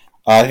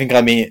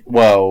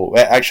 Well,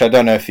 actually, I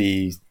don't know if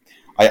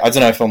I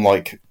don't know if I'm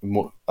like,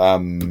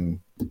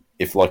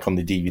 if like on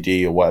the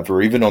DVD or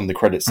whatever, even on the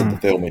credits of the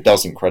film, it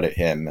doesn't credit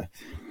him.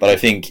 But I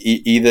think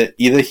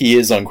either he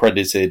is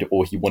uncredited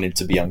or he wanted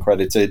to be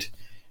uncredited.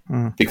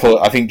 Because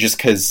I think just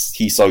because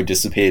he so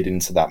disappeared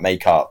into that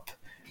makeup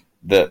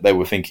that they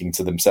were thinking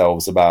to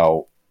themselves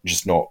about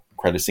just not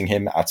crediting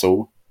him at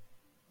all.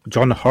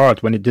 John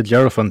Hart, when he did The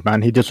Elephant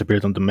Man, he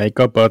disappeared on the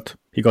makeup, but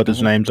He got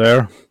his name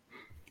there.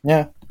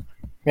 Yeah.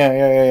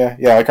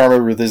 Yeah, I can't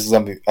remember if this is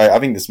something. I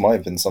think this might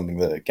have been something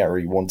that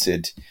Gary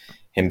wanted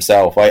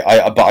himself. But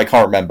I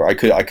can't remember. I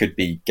could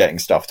be getting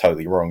stuff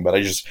totally wrong. But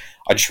I just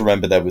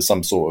remember there was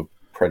some sort of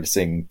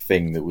predicting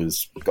thing that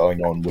was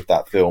going on with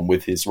that film,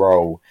 with his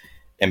role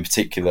in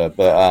particular.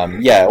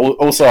 But yeah.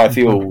 Also, I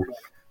feel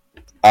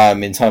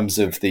in terms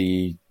of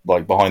the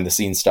behind the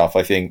scenes stuff,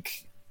 I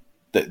think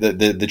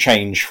the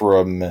change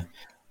from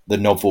the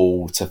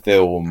novel to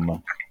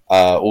film.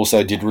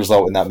 Also did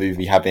result in that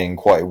movie having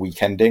quite a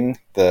weak ending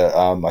that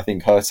I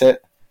think hurt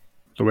it.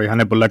 The way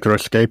Hannibal Lecter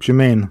escapes, you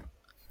mean?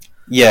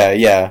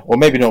 Yeah. Well,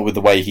 maybe not with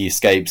the way he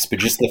escapes, but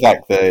just the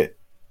fact that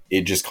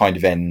it just kind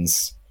of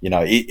ends.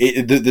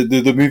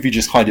 The movie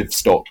just kind of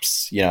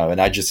stops. And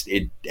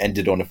it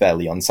ended on a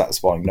fairly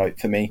unsatisfying note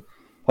for me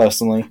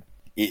personally.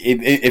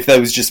 If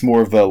there was just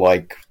more of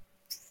a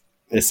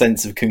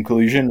sense of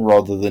conclusion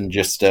rather than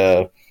just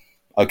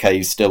okay,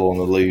 he's still on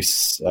the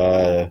loose.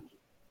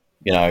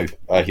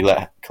 He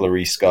let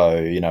Clarice go.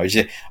 I don't know.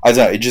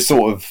 It just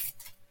sort of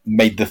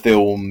made the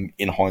film,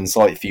 in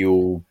hindsight,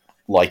 feel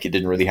like it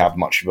didn't really have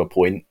much of a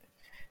point.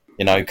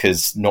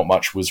 Because not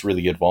much was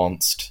really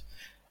advanced.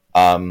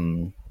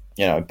 But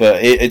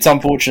it's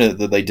unfortunate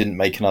that they didn't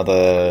make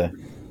another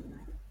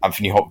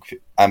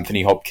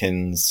Anthony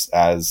Hopkins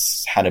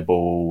as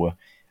Hannibal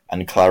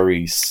and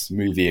Clarice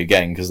movie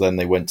again. Because then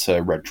they went to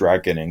Red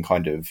Dragon and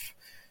kind of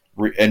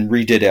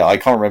redid it. I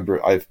can't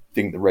remember. I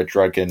think the Red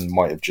Dragon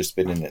might have just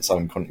been in its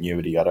own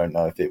continuity. I don't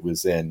know if it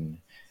was in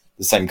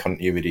the same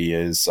continuity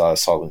as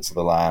Silence of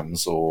the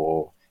Lambs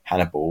or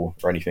Hannibal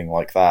or anything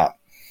like that.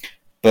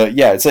 But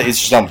yeah, it's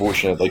just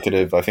unfortunate. I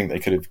think they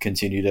could have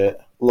continued it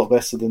a lot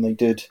better than they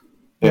did.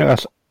 But, yeah,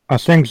 I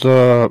think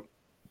the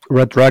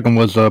Red Dragon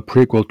was a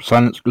prequel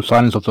to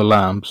Silence of the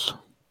Lambs.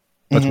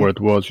 That's what it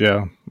was.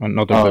 Yeah, and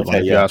not a good one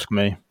if you ask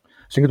me. I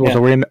think it was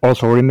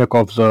also a remake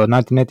of the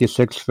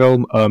 1986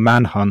 film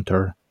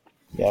Manhunter.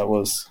 Yeah, it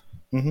was.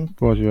 Mm-hmm.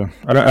 It was, yeah.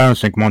 I don't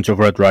think much of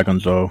Red Dragon,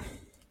 though.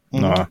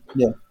 No.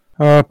 Yeah.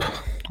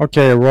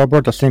 Okay,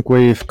 Robert, I think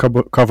we've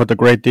covered a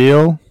great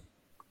deal.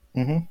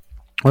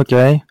 Mm-hmm.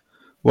 Okay.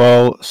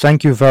 Well,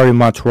 thank you very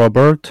much,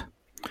 Robert.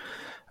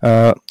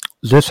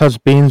 This has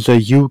been the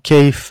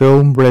UK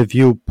Film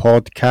Review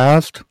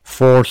Podcast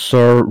for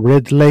Sir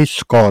Ridley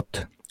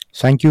Scott.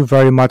 Thank you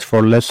very much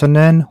for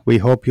listening. We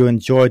hope you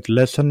enjoyed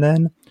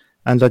listening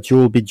and that you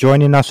will be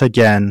joining us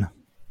again.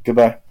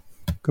 Goodbye.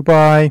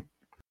 Goodbye.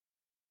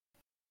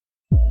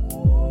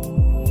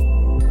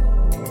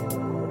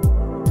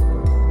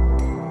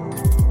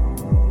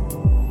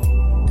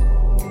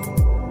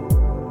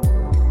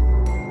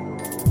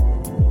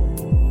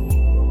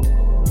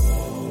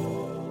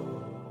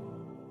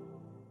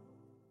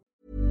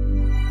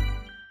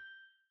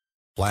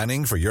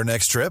 Planning for your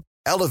next trip?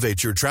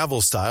 Elevate your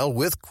travel style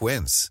with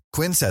Quince.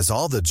 Quince has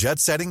all the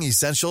jet-setting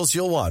essentials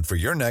you'll want for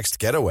your next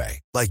getaway,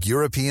 like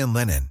European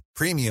linen,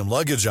 premium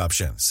luggage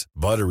options,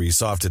 buttery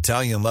soft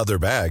Italian leather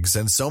bags,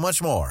 and so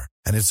much more.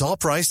 And it's all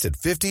priced at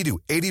 50 to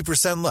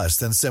 80% less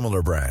than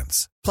similar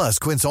brands. Plus,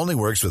 Quince only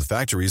works with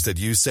factories that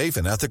use safe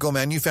and ethical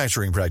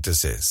manufacturing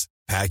practices.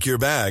 Pack your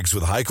bags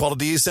with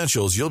high-quality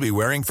essentials you'll be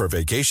wearing for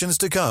vacations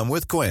to come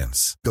with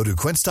Quince. Go to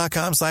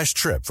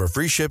quince.com/trip for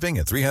free shipping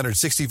and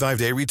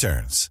 365-day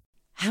returns.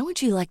 How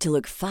would you like to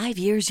look 5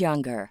 years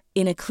younger?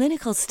 In a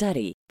clinical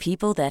study,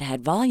 people that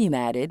had volume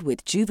added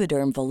with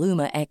Juvederm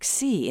Voluma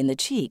XC in the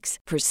cheeks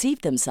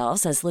perceived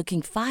themselves as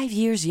looking 5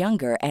 years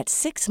younger at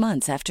 6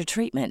 months after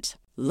treatment.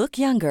 Look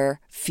younger,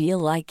 feel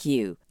like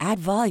you. Add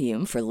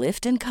volume for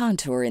lift and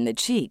contour in the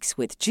cheeks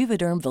with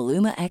Juvederm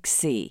Voluma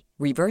XC.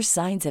 Reverse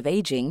signs of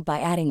aging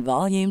by adding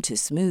volume to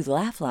smooth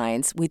laugh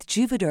lines with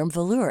Juvederm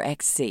Volure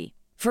XC.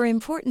 For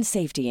important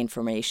safety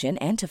information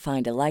and to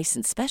find a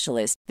licensed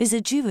specialist,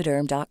 visit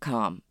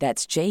Juvederm.com.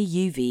 That's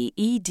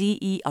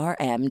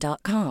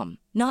JUVEDERM.com.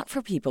 Not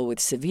for people with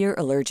severe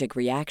allergic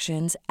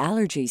reactions,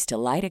 allergies to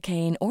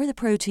lidocaine, or the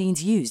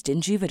proteins used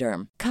in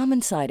Juvederm.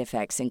 Common side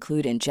effects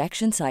include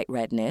injection site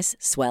redness,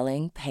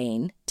 swelling,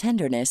 pain,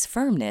 tenderness,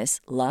 firmness,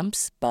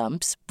 lumps,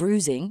 bumps,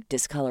 bruising,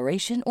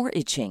 discoloration, or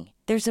itching.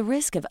 There's a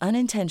risk of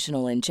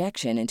unintentional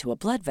injection into a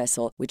blood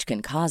vessel, which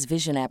can cause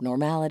vision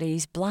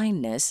abnormalities,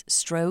 blindness,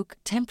 stroke,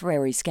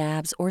 temporary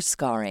scabs, or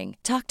scarring.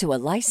 Talk to a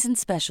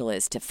licensed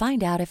specialist to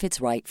find out if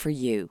it's right for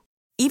you.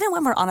 Even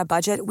when we're on a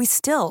budget, we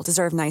still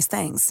deserve nice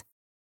things.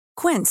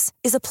 Quince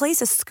is a place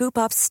to scoop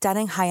up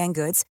stunning high-end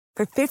goods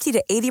for 50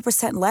 to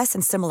 80% less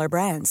than similar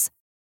brands.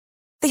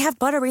 They have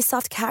buttery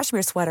soft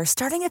cashmere sweaters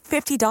starting at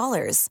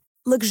 $50,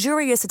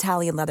 luxurious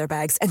Italian leather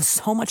bags, and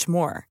so much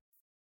more.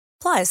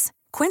 Plus,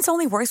 Quince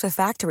only works with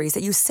factories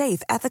that use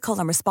safe, ethical,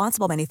 and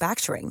responsible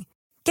manufacturing.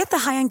 Get the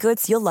high-end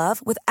goods you'll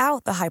love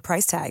without the high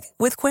price tag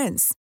with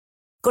Quince.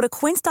 Go to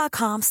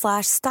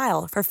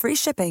quince.com/style for free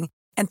shipping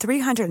and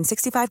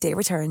 365-day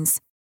returns.